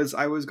yeah,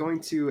 I was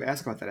going to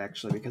ask about that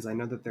actually, because I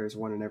know that there's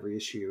one in every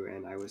issue,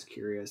 and I was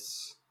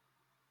curious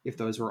if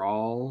those were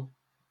all,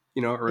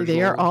 original.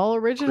 They are all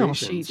original.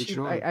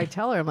 I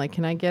tell her, I'm like,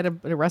 can I get a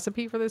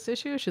recipe for this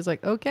issue? She's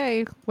like,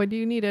 okay, when do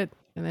you need it?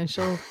 And then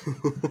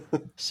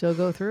she'll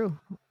go through.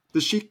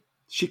 Does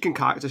she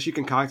concoct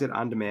it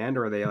on demand,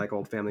 or are they like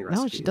old family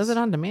recipes? No, she does it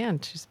on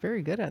demand. She's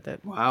very good at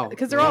it. Wow.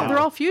 Because they're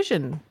all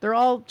fusion. They're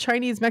all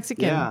Chinese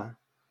Mexican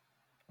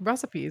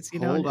recipes,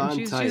 Hold on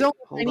she's tight. all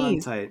Hold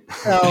Chinese. on tight.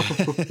 So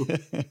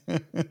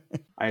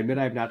I admit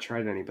I've not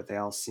tried any, but they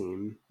all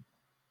seem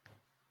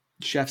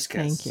chef's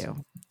kiss. Thank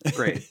you.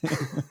 Great.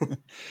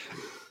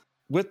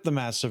 With the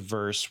Massive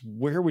Verse,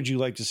 where would you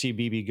like to see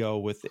BB go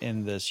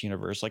within this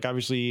universe? Like,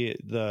 obviously,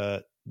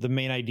 the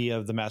main idea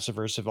of the Massive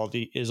Verse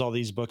is all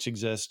these books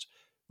exist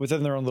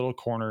within their own little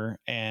corner,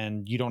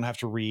 and you don't have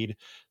to read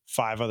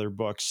 6 other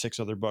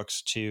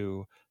books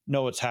to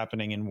know what's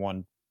happening in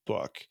one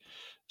book.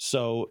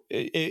 So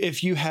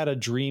if you had a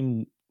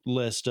dream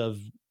list of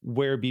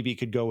where BB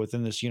could go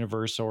within this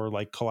universe, or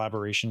like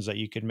collaborations that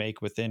you could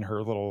make within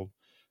her little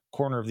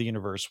corner of the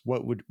universe,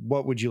 what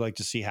would you like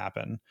to see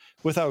happen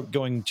without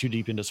going too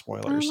deep into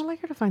spoilers? I'd like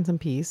her to find some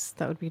peace.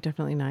 That would be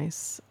definitely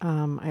nice.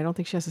 I don't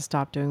think she has to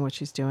stop doing what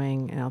she's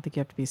doing, and I don't think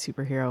you have to be a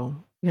superhero.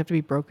 You have to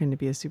be broken to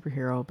be a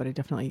superhero, but I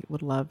definitely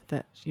would love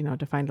that,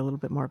 to find a little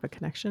bit more of a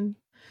connection.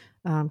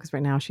 Because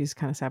right now she's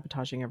kind of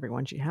sabotaging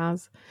everyone she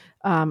has.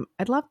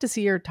 I'd love to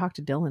see her talk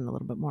to Dylan a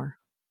little bit more,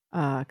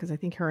 because I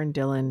think her and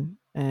Dylan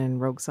and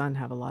Rogue Sun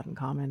have a lot in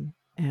common,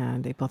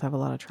 and they both have a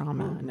lot of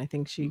trauma, and I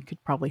think she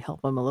could probably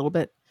help him a little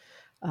bit.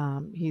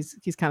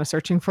 He's kind of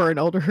searching for an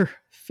older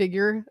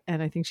figure,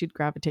 and I think she'd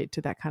gravitate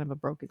to that kind of a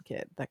broken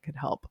kid that could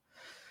help.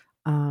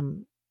 I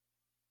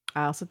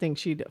also think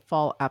she'd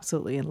fall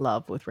absolutely in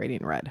love with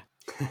Radiant Red.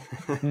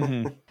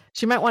 Mm-hmm.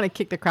 She might want to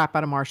kick the crap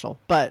out of Marshall,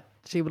 but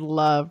she would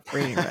love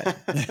Radiant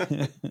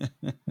Red.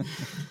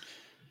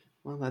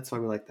 Well, that's why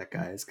we like that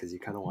guy, is because he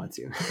kind of wants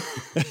you.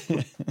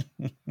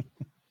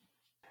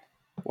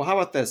 Well, how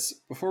about this?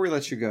 Before we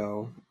let you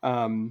go,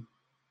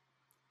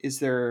 is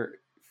there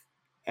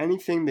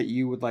anything that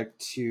you would like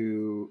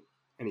to,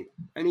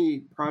 any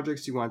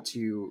projects you want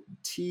to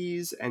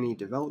tease, any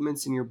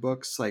developments in your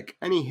books, like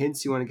any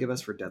hints you want to give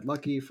us for Dead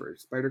Lucky, for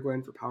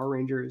Spider-Gwen, for Power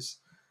Rangers?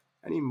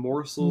 Any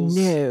morsels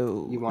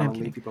you want to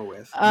leave people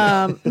with?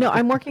 No,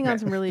 I'm working on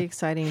some really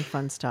exciting,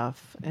 fun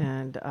stuff,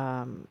 and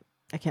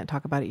I can't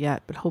talk about it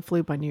yet, but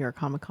hopefully by New York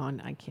Comic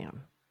Con I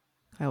can.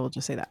 I will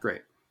just say that.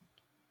 Great.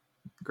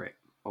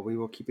 Well, we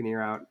will keep an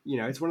ear out.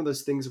 It's one of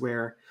those things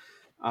where,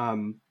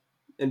 and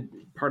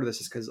part of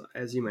this is because,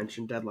 as you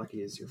mentioned, Dead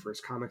Lucky is your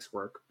first comics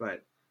work,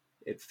 but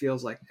it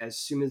feels like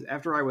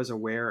after I was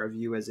aware of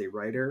you as a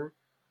writer,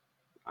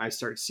 I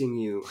start seeing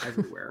you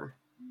everywhere.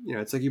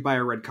 It's like you buy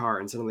a red car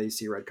and suddenly you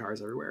see red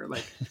cars everywhere.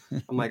 Like,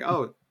 I'm like,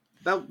 oh,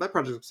 that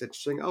project looks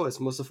interesting. Oh,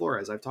 it's Melissa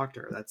Flores. I've talked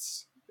to her. I'm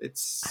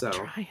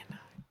trying.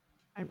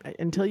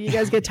 Until you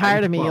guys get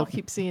tired of me, you'll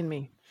keep seeing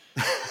me.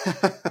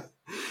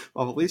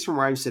 Well, at least from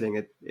where I'm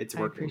sitting, it's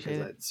working.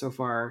 Because so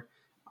far,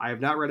 I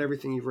have not read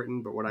everything you've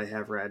written, but what I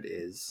have read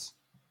is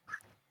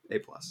A+.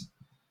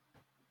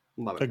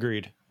 Love it.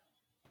 Agreed.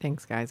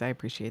 Thanks, guys. I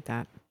appreciate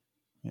that.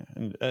 Yeah,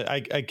 and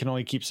I can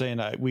only keep saying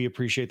that we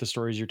appreciate the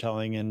stories you're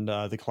telling and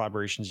the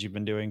collaborations you've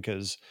been doing,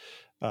 because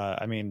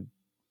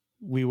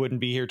we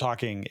wouldn't be here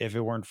talking if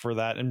it weren't for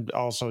that, and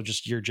also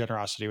just your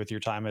generosity with your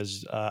time.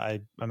 As I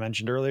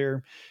mentioned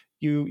earlier,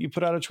 you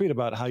put out a tweet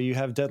about how you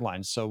have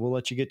deadlines, so we'll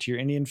let you get to your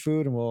Indian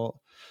food, and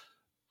we'll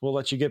we'll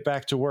let you get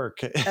back to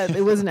work.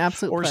 It was an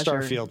absolute or pleasure.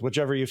 Starfield,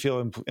 whichever you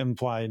feel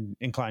inclined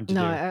to do.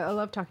 No, I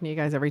love talking to you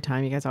guys every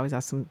time. You guys always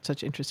ask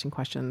such interesting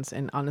questions.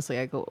 And honestly,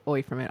 I go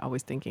away from it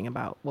always thinking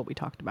about what we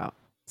talked about.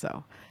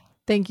 So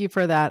thank you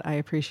for that. I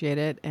appreciate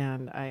it.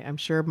 And I'm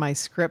sure my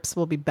scripts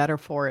will be better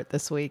for it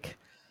this week.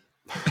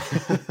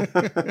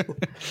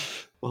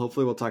 Well,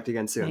 hopefully we'll talk to you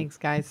again soon. Thanks,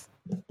 guys.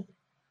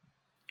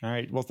 All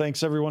right. Well,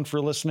 thanks everyone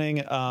for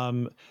listening.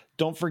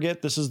 Don't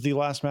forget, this is the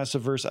last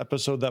Massiveverse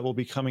episode that will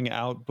be coming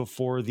out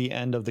before the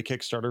end of the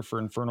Kickstarter for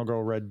Infernal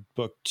Girl Red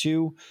Book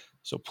 2.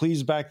 So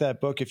please back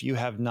that book if you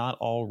have not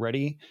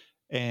already.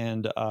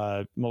 And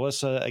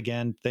Melissa,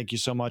 again, thank you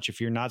so much. If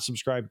you're not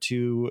subscribed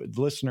to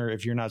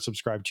if you're not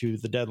subscribed to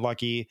The Dead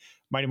Lucky,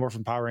 Mighty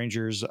Morphin Power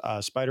Rangers,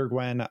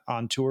 Spider-Gwen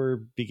on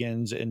tour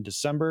begins in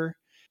December.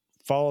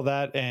 Follow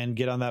that and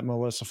get on that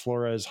Melissa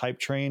Flores hype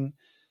train.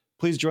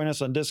 Please join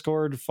us on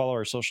Discord, follow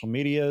our social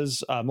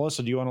medias.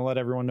 Melissa, do you want to let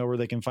everyone know where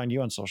they can find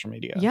you on social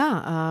media?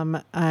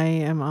 Yeah, I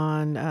am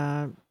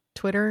on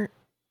Twitter.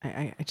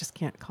 I just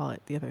can't call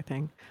it the other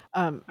thing.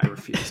 I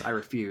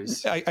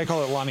refuse. I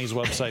call it Lonnie's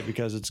website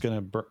because it's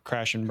going to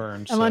crash and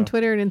burn. I'm on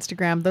Twitter and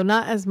Instagram, though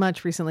not as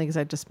much recently because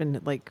I've just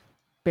been like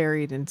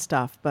buried in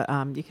stuff. But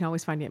you can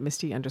always find me at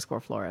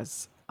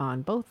Misty_Flores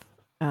on both.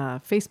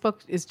 Facebook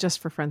is just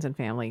for friends and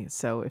family.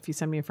 So if you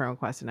send me a friend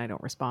request and I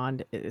don't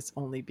respond, it's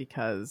only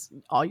because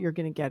all you're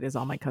going to get is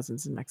all my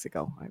cousins in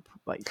Mexico.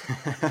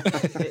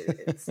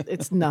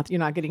 It's not, you're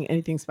not getting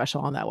anything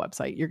special on that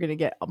website. You're going to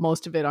get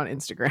most of it on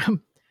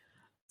Instagram.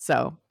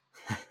 So.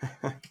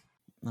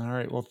 All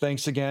right. Well,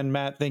 thanks again,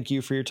 Matt. Thank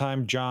you for your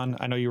time. John,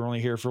 I know you were only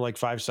here for like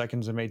 5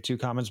 seconds and made 2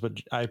 comments, but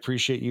I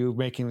appreciate you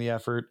making the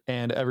effort.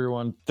 And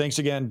everyone, thanks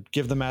again.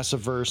 Give the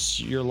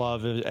Massiveverse your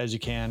love as you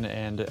can,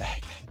 and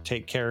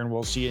take care. And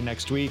we'll see you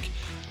next week,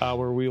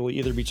 where we will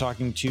either be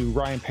talking to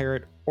Ryan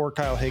Parrott or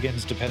Kyle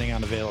Higgins, depending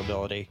on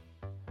availability.